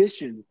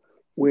position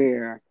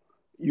where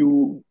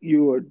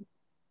you're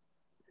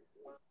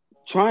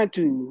trying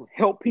to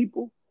help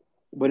people,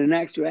 but in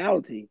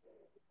actuality,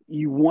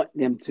 you want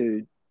them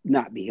to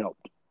not be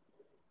helped.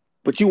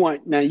 But you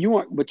aren't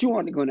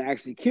going to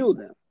actually kill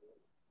them.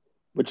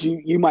 But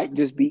you might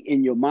just be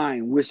in your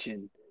mind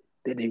wishing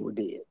that they were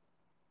dead.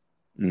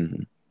 Hmm.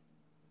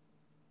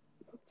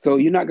 So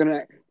you're not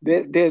gonna.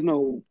 There's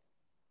no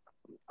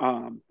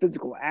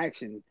physical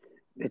action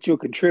that you're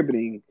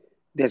contributing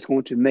that's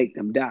going to make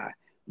them die.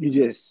 You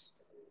just,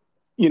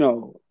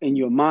 in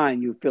your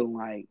mind, you're feeling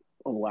like,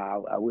 oh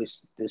wow, I wish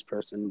this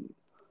person,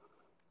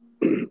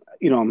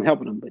 I'm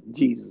helping them, but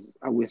Jesus,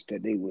 I wish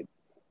that they would,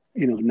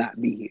 not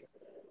be here.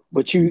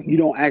 But you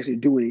don't actually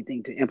do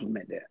anything to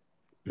implement that.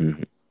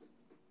 Hmm.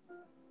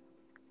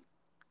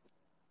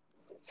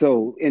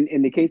 So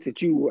in the case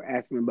that you were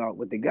asking about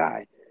with the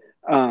guy,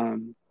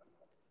 um,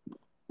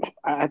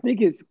 I think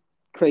his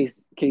case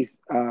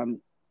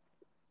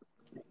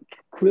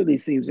clearly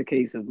seems a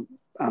case of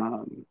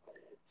um,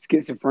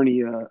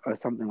 schizophrenia or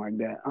something like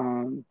that.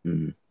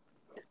 Hmm.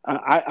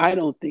 I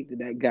don't think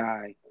that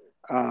guy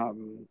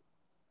um,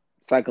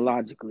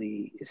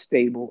 psychologically is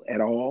stable at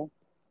all,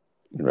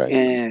 Right.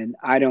 and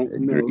I don't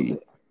know Agreed.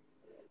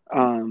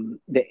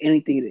 that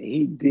anything that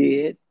he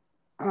did.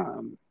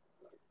 Um,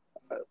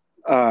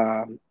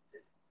 uh,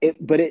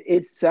 but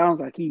it sounds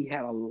like he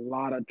had a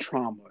lot of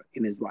trauma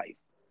in his life.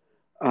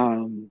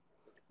 Um,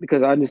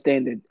 because I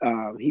understand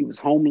that he was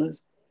homeless.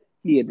 Mhm.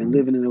 He had been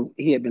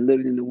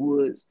living in the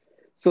woods.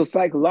 So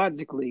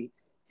psychologically,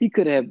 he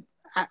could have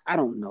I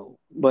don't know,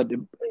 but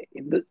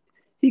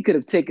he could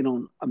have taken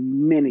on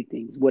many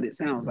things. What it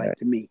sounds like Right.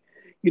 to me,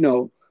 you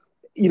know,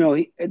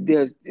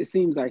 it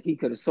seems like he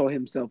could have saw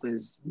himself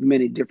as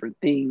many different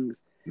things.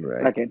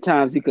 Right. Like at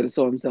times he could have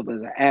saw himself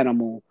as an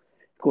animal,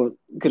 could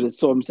have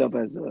saw himself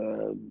as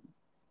a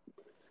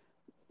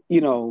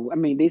I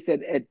mean, they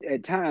said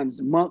at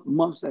times,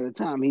 months at a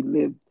time,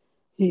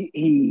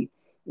 he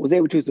was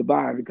able to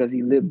survive because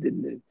he lived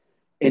In the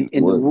in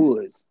the woods.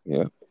 woods.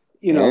 Yeah.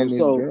 And his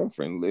So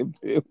girlfriend lived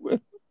there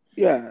with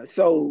yeah,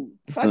 so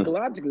him.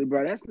 psychologically,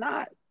 bro, that's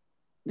not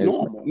It's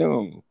not normal.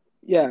 no.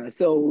 Yeah,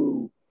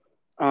 so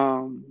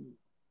um,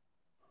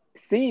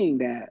 seeing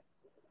that,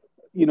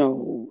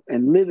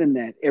 and living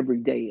that every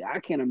day, I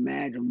can't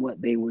imagine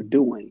what they were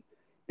doing.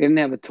 They didn't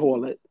have a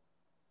toilet,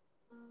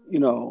 you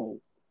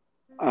know.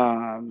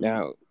 Um,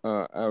 Now,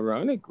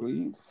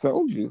 ironically,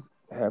 soldiers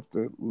have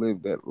to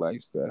live that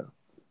lifestyle,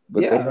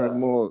 but they have yeah,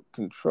 more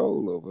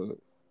control over.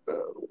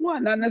 well,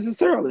 not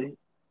necessarily.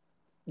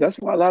 That's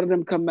why a lot of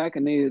them come back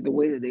and they the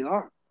way that they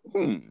are.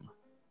 Hmm.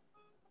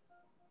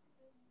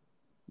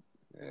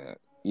 Yeah.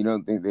 You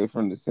don't think they're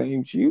from the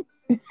same shoe?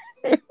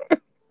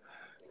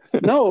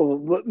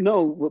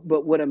 No,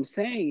 but what I'm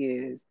saying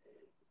is,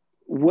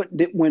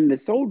 when the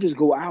soldiers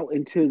go out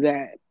into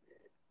that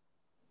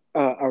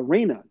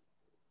arena,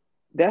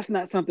 that's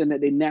not something that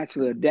they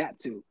naturally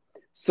adapt to.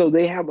 So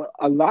they have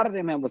a lot of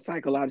them have a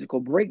psychological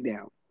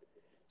breakdown.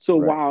 So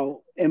Right.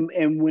 while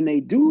and when they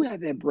do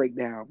have that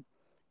breakdown,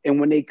 and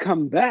when they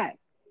come back,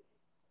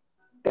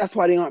 that's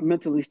why they aren't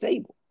mentally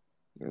stable,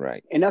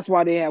 Right. and that's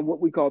why they have what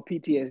we call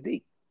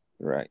PTSD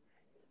Right.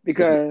 So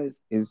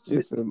because it's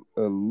just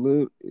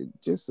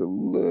a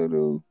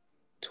little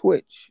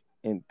twitch,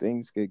 and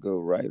things could go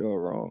right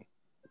or wrong.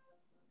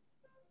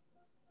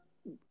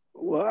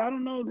 well, I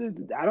don't know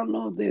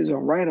if there's a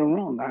right or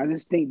wrong. I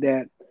just think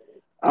that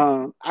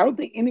I don't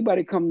think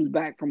anybody comes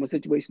back from a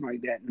situation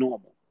like that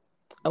normal.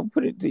 I'll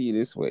put it to you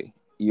this way: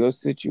 your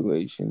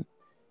situation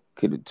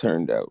could have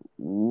turned out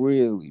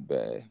really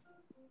bad,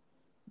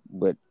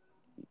 but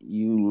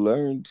you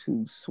learn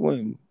to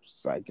swim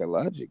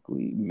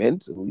psychologically,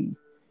 mentally,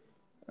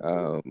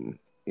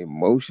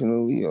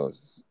 emotionally, or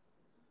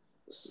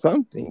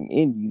something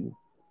in you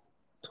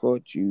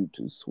taught you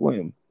to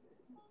swim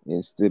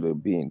instead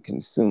of being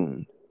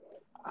consumed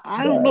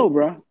I don't by. know,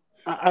 bro.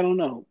 I don't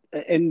know,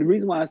 and the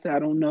reason why I say I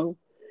don't know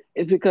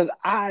is because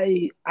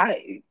I'm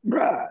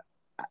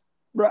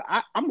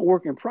a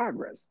work in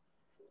progress.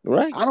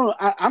 Right,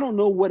 I don't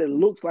know what it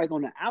looks like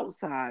on the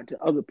outside to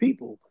other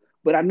people,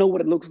 but I know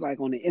what it looks like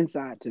on the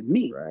inside to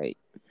me. right,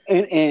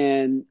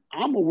 And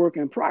I'm a work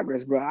in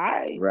progress, bro.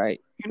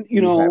 right. You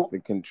You have know, to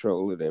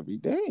control it every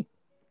day.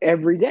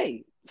 every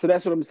day. So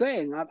that's what I'm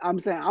saying. I'm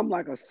saying I'm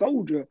like a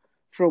soldier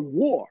from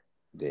war.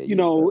 There you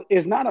go.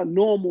 It's not a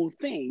normal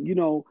thing.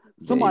 There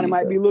Somebody you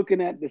might be go.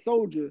 looking at the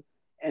soldier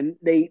and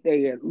they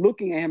are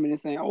looking at him and they're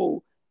saying,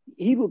 "Oh,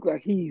 he looks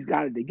like he's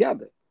got it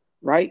together,"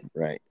 right?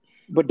 Right.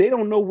 but they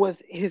don't know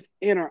what his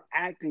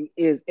interacting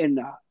is in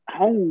the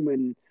home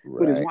and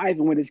with his Right. wife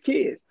and with his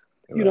kids.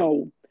 You Right.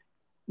 know,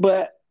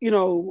 but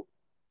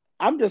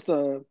I'm just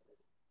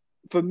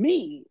for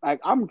me, like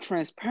I'm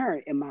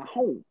transparent in my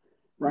home,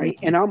 right?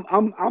 Hmm.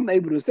 And I'm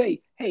able to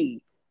say,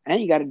 hey, I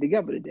ain't got it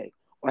together today,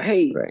 or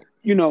hey, Right.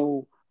 you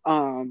know,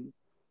 um,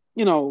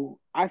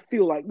 I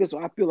feel like this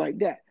or I feel like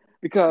that,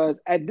 because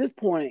at this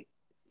point,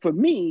 for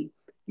me,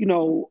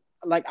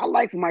 like I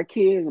like for my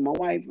kids and my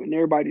wife and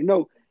everybody to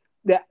know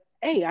that,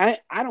 hey,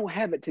 I don't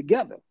have it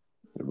together.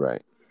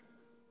 Right.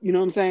 You know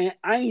what I'm saying?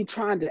 I ain't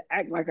trying to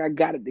act like I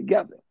got it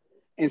together.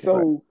 And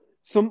Right.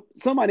 so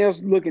somebody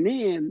else looking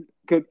in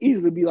could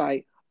easily be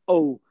like,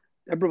 oh,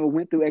 that brother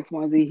went through X,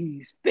 Y, Z,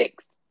 he's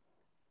fixed.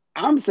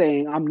 I'm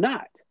saying I'm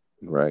not.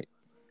 Right.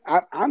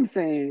 I'm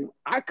saying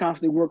I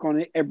constantly work on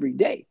it every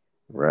day.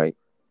 Right.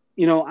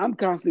 I'm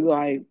constantly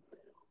like,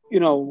 you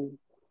know,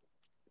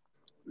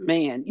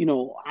 man,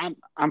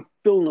 I'm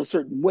feeling a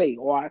certain way,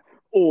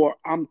 or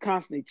I'm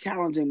constantly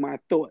challenging my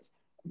thoughts,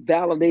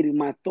 validating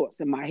my thoughts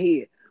in my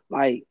head.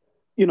 Like,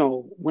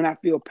 when I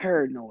feel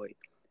paranoid,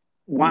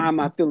 why am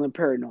I Hmm. feeling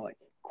paranoid?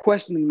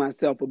 Questioning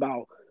myself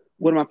about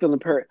what am I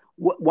feeling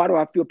why do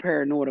I feel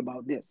paranoid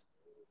about this?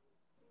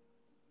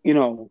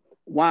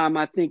 Why am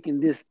I thinking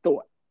this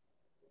thought?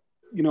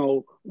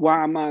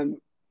 Why am I,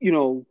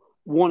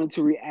 wanting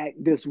to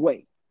react this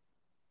way?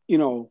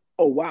 Oh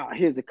wow,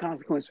 here's the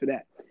consequence for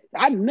that.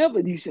 I never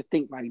used to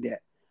think like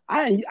that.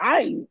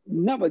 I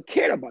never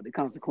cared about the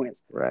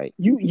consequence. Right.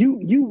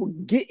 You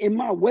would get in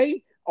my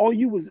way. All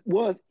you was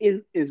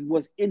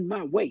in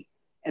my way,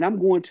 and I'm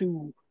going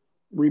to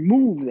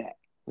remove that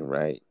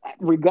Right.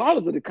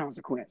 regardless of the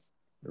consequence.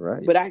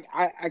 Right. But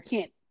I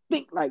can't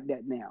think like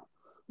that now.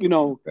 You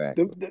know, the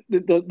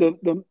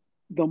Exactly.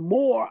 the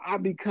more I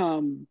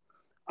become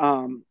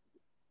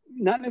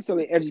not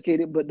necessarily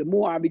educated, but the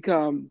more I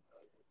become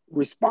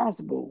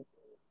responsible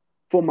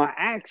for my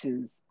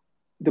actions,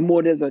 the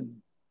more there's a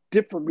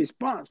different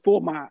response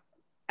for my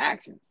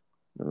actions,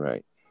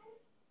 Right.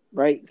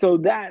 right? So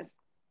that's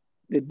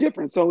the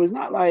difference. So it's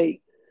not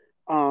like,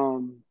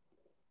 um,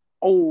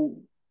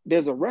 oh,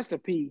 there's a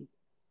recipe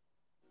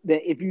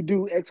that if you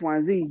do X, Y,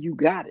 and Z, you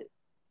got it.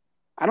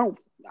 I don't.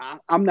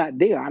 I'm not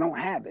there. I don't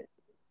have it.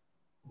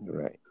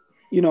 Right.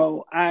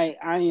 I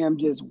am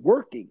just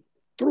working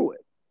through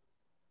it,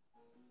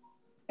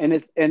 and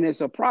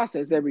it's a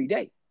process every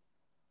day.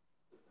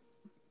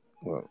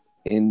 Well,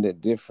 in the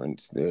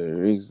difference,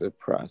 there is a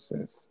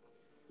process.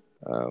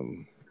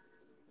 Um,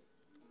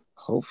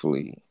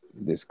 Hopefully,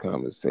 this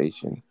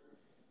conversation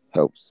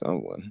helps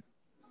someone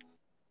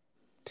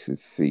to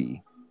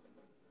see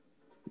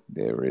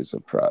there is a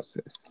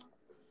process.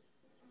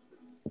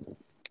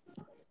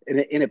 And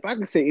if I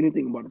can say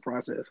anything about the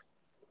process,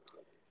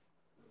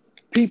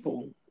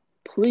 people,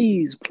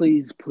 please,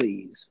 please,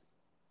 please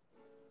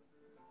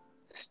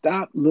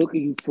stop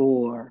looking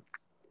for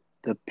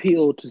the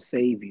pill to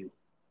save you.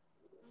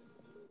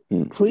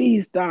 Hmm.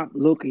 Please stop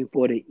looking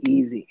for the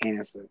easy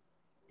answer.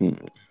 Hmm.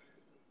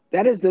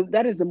 That is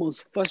the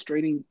most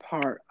frustrating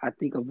part, I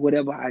think, of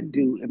whatever I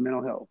do in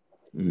mental health.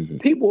 Hmm.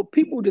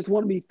 People just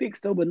want to be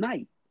fixed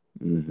overnight.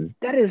 Hmm.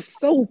 That is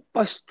so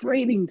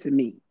frustrating to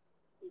me.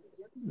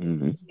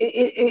 Hmm.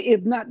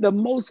 If not the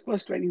most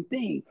frustrating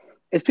thing,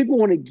 is people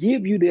want to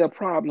give you their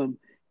problem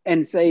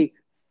and say,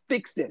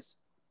 fix this.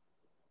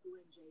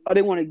 Or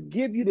they want to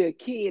give you their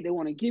kid, they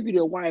want to give you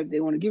their wife, they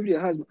want to give you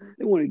their husband,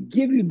 they want to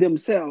give you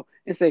themselves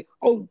and say,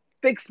 oh,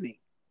 fix me.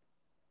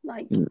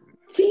 Like,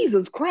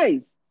 Jesus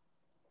Christ.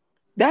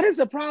 That is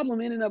a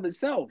problem in and of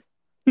itself.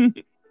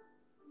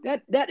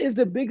 That is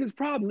the biggest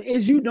problem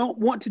is you don't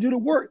want to do the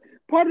work.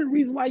 Part of the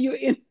reason why you're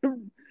in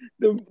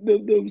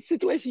the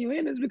situation you're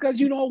in is because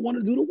you don't want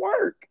to do the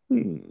work.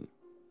 Hmm.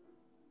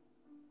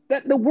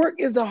 That the work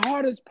is the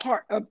hardest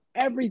part of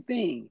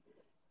everything.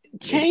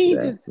 Change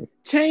is Exactly.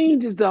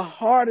 change is the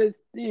hardest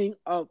thing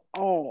of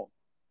all.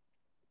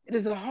 It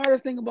is the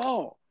hardest thing of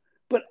all.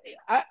 But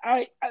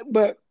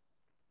but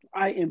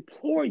I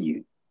implore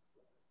you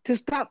to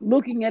stop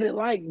looking at it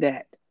like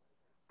that.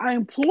 I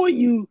implore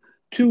you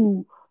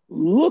to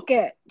look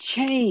at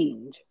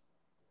change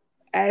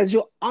as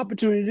your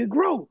opportunity to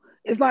grow.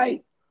 It's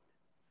like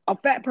a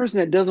fat person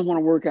that doesn't want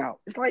to work out.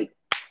 It's like,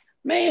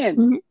 man,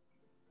 Hmm.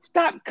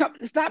 stop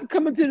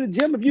coming to the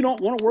gym if you don't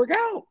want to work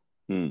out.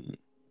 Hmm.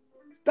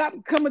 Stop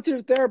coming to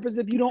the therapist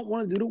if you don't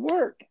want to do the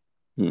work.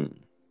 Hmm.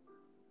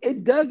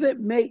 It doesn't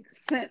make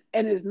sense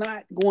and it's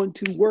not going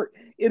to work.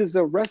 It is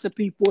a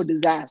recipe for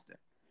disaster.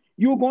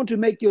 You're going to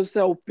make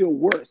yourself feel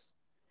worse.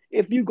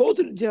 If you go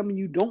to the gym and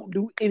you don't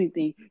do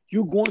anything,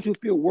 you're going to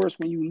feel worse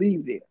when you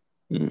leave there.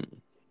 Hmm.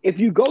 If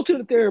you go to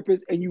the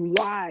therapist and you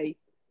lie,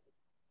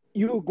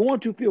 you're going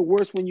to feel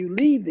worse when you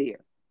leave there.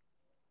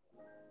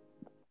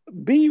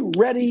 Be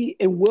ready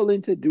and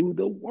willing to do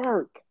the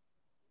work.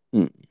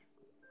 Hmm.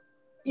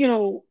 You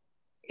know,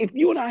 if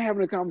you and I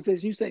having a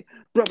conversation, you say,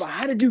 brother,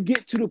 how did you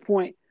get to the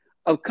point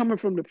of coming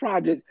from the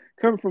project,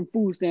 coming from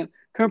food stamp,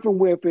 coming from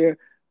welfare,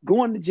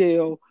 going to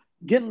jail,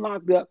 getting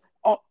locked up?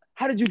 Oh,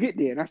 how did you get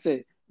there? And I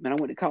said, man, I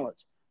went to college,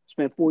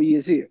 spent 4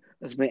 years here.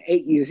 I spent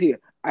 8 years here.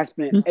 I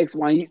spent X,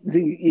 Y,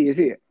 Z years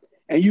here.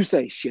 And you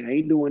say, shit, I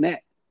ain't doing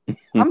that.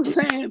 I'm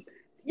saying,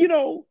 you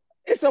know,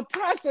 it's a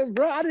process,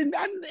 bro.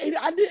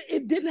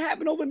 It didn't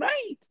happen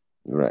overnight.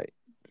 Right.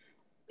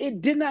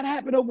 It did not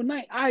happen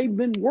overnight. I've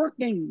been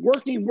working.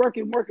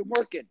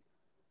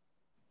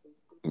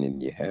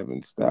 And you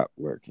haven't stopped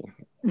working.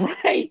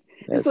 Right.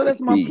 And That's so the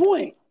that's my key.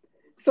 point.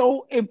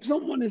 So if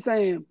someone is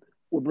saying,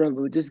 well,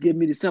 brother, just give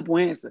me the simple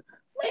answer,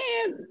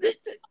 man,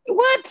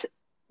 what?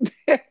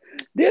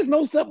 There's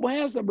no simple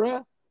answer,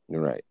 bro.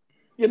 Right.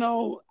 You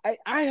know,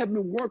 I have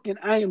been working,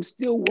 I am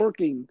still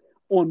working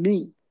on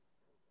me,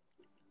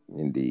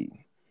 Indeed.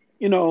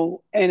 you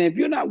know, and if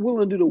you're not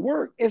willing to do the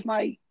work, it's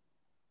like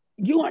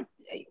you aren't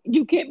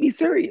you can't be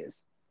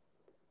serious.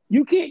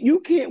 You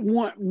can't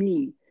want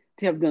me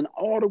to have done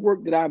all the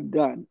work that I've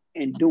done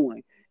and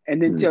doing, and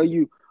then tell Mm-hmm.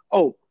 you,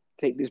 oh,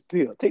 take this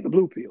pill, take the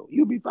blue pill,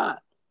 you'll be fine.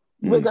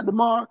 You wake up Mm-hmm.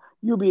 tomorrow,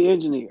 you'll be an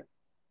engineer.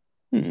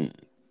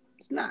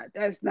 Mm-hmm.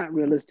 That's not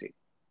realistic.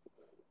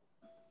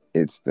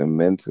 It's the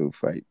mental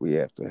fight we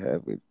have to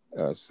have with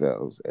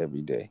ourselves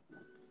every day,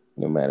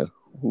 no matter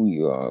who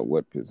you are,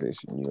 what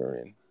position you're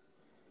in.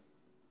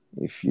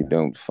 If you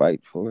don't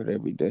fight for it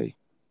every day,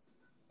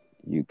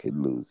 you could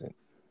lose it.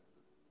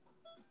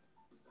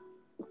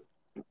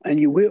 And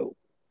you will.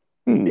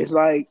 It's Mm.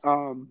 like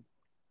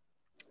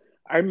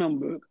I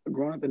remember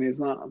growing up in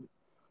Islam,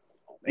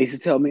 they used to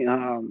tell me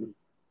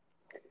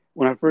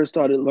when I first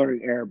started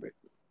learning Arabic,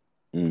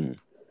 Mm.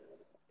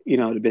 you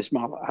know, the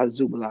Bismillah,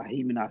 Azubillah,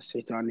 Himina,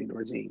 Shaitani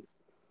Rajim,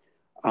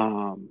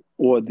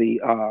 or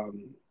the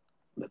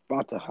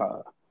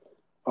Fataha,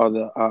 or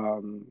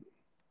the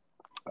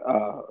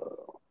uh,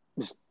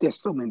 there's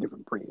so many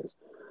different prayers.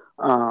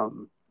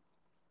 Um,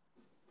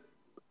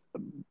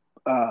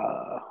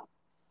 uh,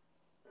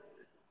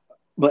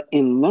 but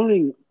in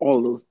learning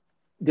all those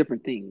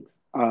different things,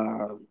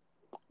 taking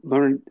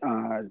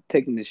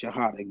the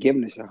Shahada,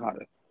 giving the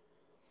Shahada,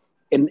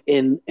 and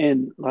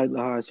like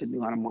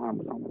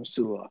Muhammad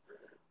Rasulullah,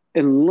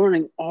 and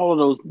learning all of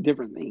those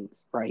different things,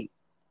 right?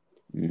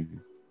 Mm.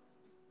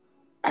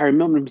 I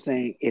remember him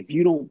saying, if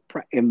you don't,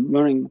 and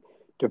learning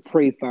to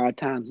pray 5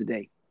 times a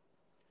day,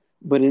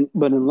 but in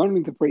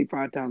learning to pray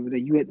 5 times a day,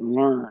 you had to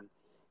learn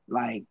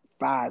like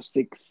five,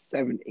 six,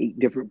 seven, eight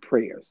different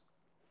prayers,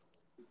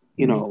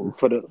 you Mm. know,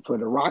 for the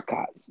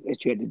rakats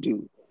that you had to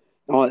do,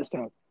 and all that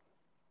stuff,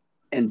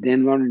 and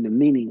then learning the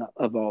meaning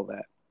of all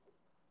that.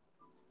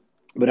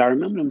 But I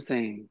remember him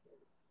saying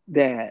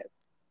that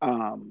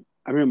I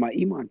remember my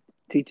imam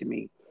teaching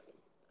me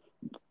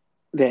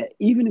that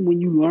even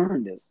when you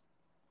learn this,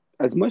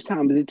 as much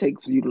time as it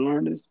takes for you to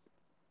learn this,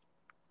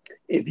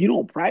 if you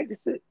don't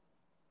practice it,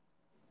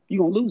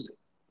 you're gonna lose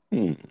it.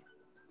 Mm.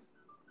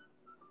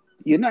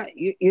 You're not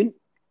you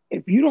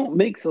if you don't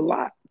make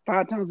salat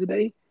 5 times a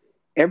day,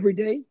 every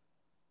day,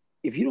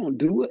 if you don't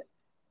do it,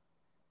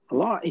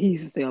 Allah, he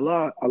used to say,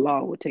 Allah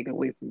will take it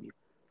away from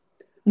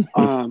you.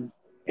 Um,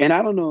 and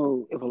I don't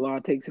know if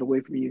Allah takes it away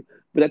from you,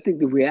 but I think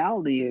the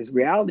reality is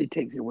reality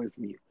takes it away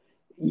from you.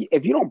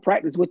 If you don't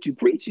practice what you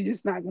preach, you're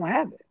just not gonna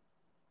have it.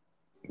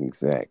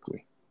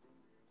 Exactly.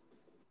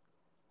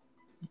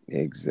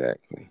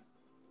 Exactly.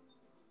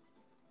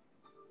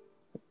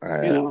 You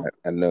I, know,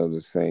 I know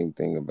the same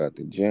thing about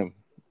the gym.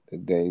 The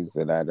days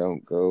that I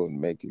don't go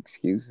and make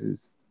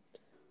excuses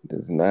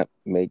does not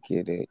make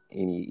it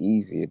any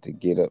easier to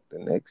get up the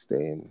next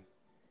day and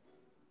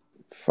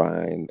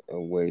find a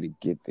way to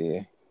get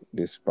there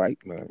despite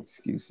my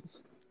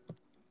excuses.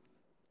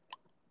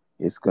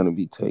 It's going to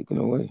be taken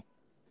away.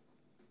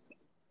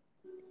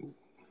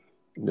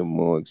 The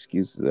more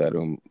excuses I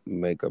don't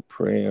make a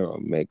prayer or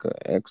make an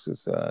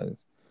exercise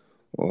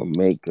or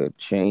make a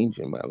change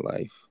in my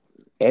life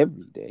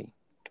every day,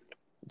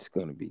 it's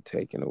going to be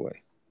taken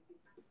away.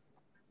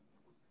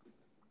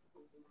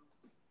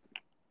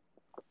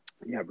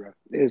 yeah, bro.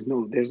 There's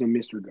no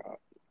mystery God.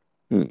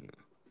 Hmm,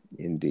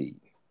 indeed.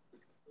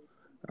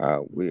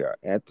 We are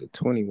at the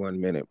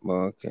 21-minute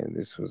mark, and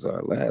this was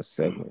our last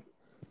segment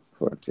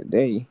for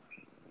today.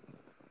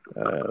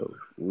 Uh,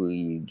 will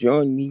you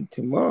join me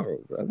tomorrow,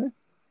 brother?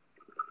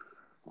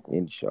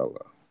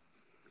 Inshallah.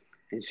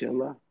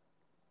 Inshallah.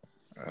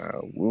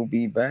 We'll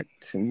be back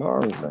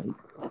tomorrow night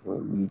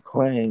when we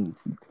plan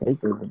to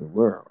take over the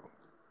world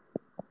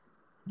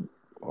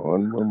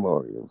on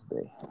Memorial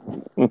Day.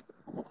 Indeed.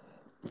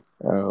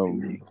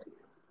 um,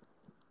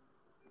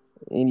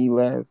 any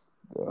last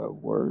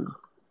word?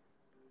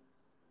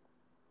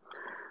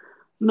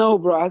 No,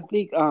 bro. I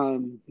think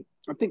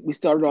we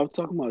started off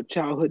talking about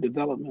childhood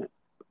development,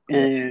 Right.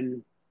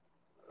 and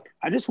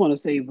I just want to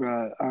say,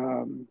 bro,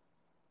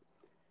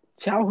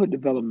 childhood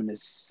development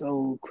is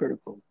so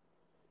critical,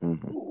 Hmm.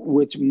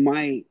 which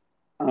might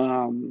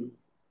um,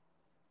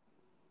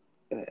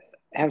 uh,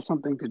 have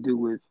something to do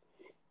with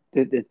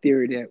the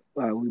theory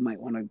that we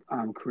might want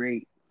to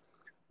create.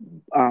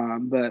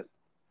 But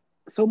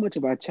so much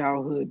of our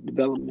childhood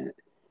development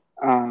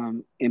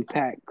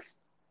impacts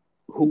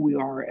who we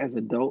are as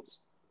adults,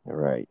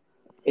 Right.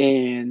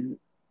 and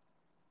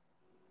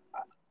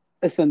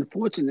it's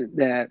unfortunate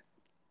that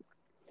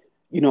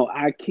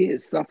our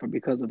kids suffer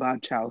because of our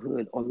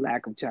childhood or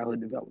lack of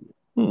childhood development.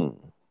 Hmm.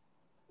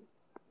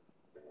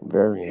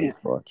 Very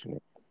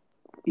unfortunate.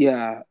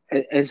 Yeah,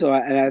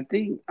 and I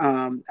think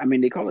I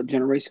mean they call it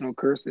generational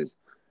curses,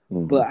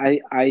 Hmm. but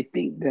I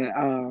think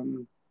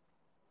that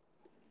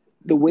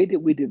the way that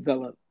we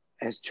develop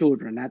as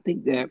children, I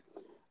think that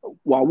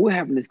while we're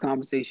having this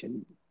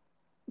conversation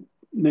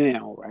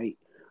now, right?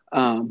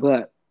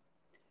 But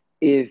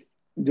if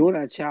during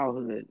our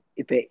childhood,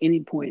 if at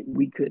any point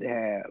we could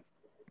have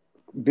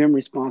been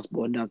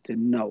responsible enough to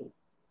know,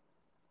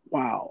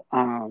 wow,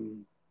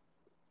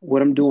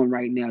 what I'm doing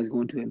right now is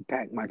going to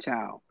impact my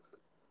child.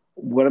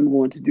 What I'm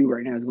going to do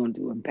right now is going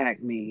to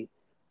impact me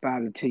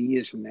 5 to 10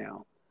 years from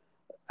now.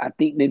 I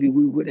think maybe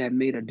we would have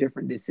made a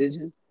different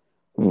decision,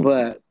 Hmm.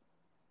 but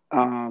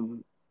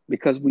um,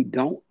 because we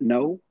don't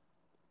know,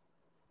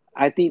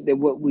 I think that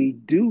what we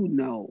do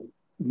know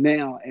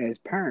now as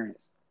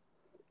parents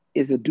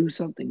is to do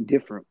something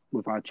different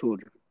with our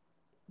children,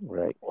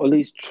 Right. or at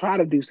least try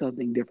to do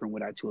something different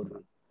with our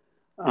children.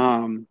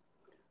 Um,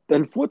 the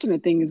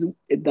unfortunate thing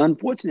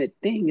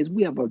is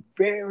we have a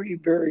very,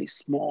 very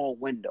small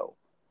window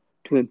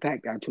to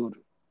impact our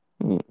children.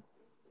 Hmm.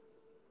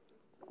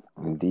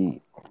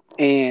 Indeed.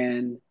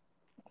 And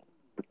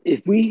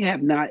if we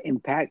have not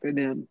impacted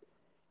them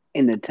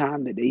in the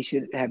time that they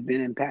should have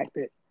been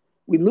impacted,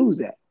 we lose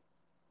that,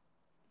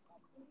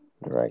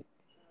 Right.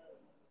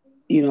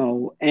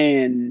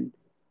 and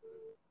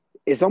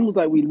it's almost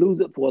like we lose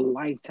it for a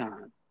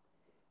lifetime.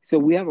 So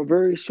we have a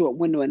very short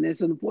window, and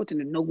it's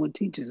unfortunate no one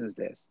teaches us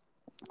this.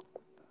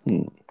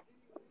 Hmm.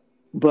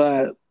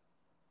 But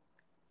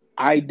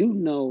I do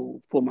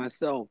know for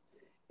myself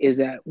is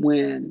that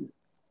when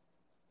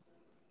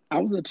I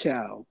was a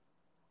child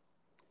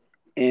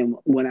and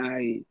when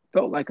I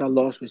felt like I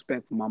lost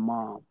respect for my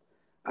mom,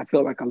 I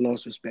felt like I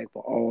lost respect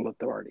for all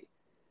authority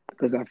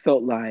because I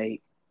felt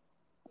like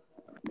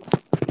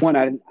one,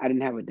 I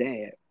didn't have a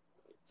dad,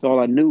 so all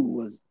I knew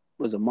was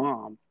a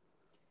mom.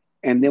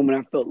 And then when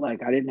I felt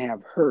like I didn't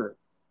have her,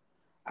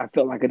 I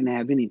felt like I didn't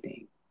have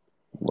anything.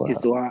 And Wow.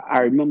 so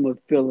I remember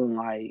feeling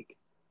like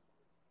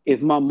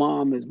if my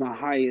mom is my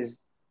highest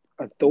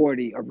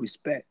authority of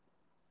respect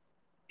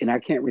and I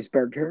can't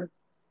respect her,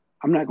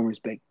 I'm not going to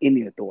respect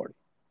any authority.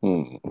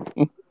 Hmm.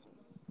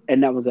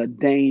 And that was a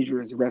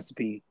dangerous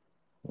recipe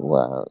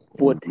Wow.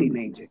 for a Indeed.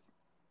 teenager.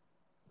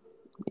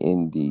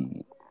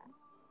 Indeed.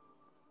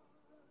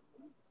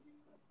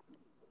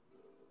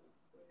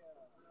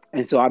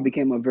 And so I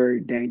became a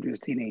very dangerous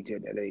teenager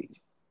at that age.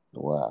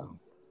 Wow.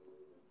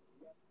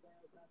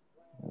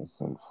 That's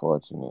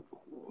unfortunate.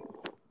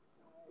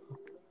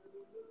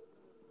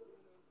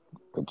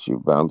 But you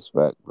bounce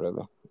back,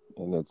 brother.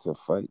 And it's a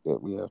fight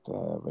that we have to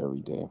have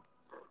every day.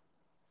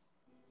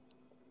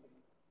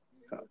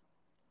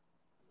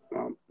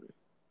 Um,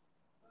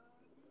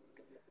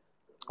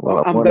 Well,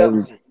 well, I I'm want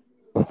every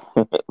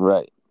balancing.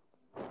 right.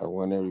 I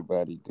want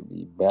everybody to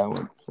be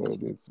balanced for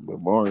this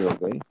Memorial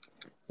Day.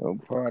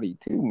 Don't party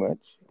too much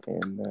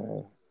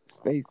and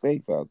stay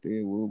safe out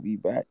there. We'll be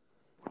back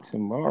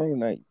tomorrow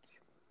night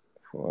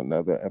for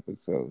another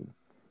episode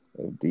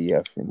of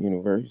DF and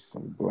Universe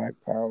and Black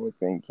Power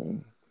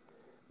Thinking,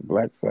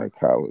 Black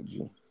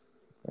Psychology,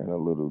 and a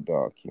little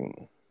dark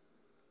humor.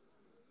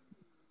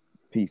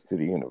 Peace to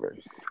the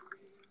universe.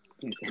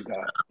 Peace of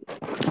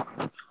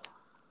God.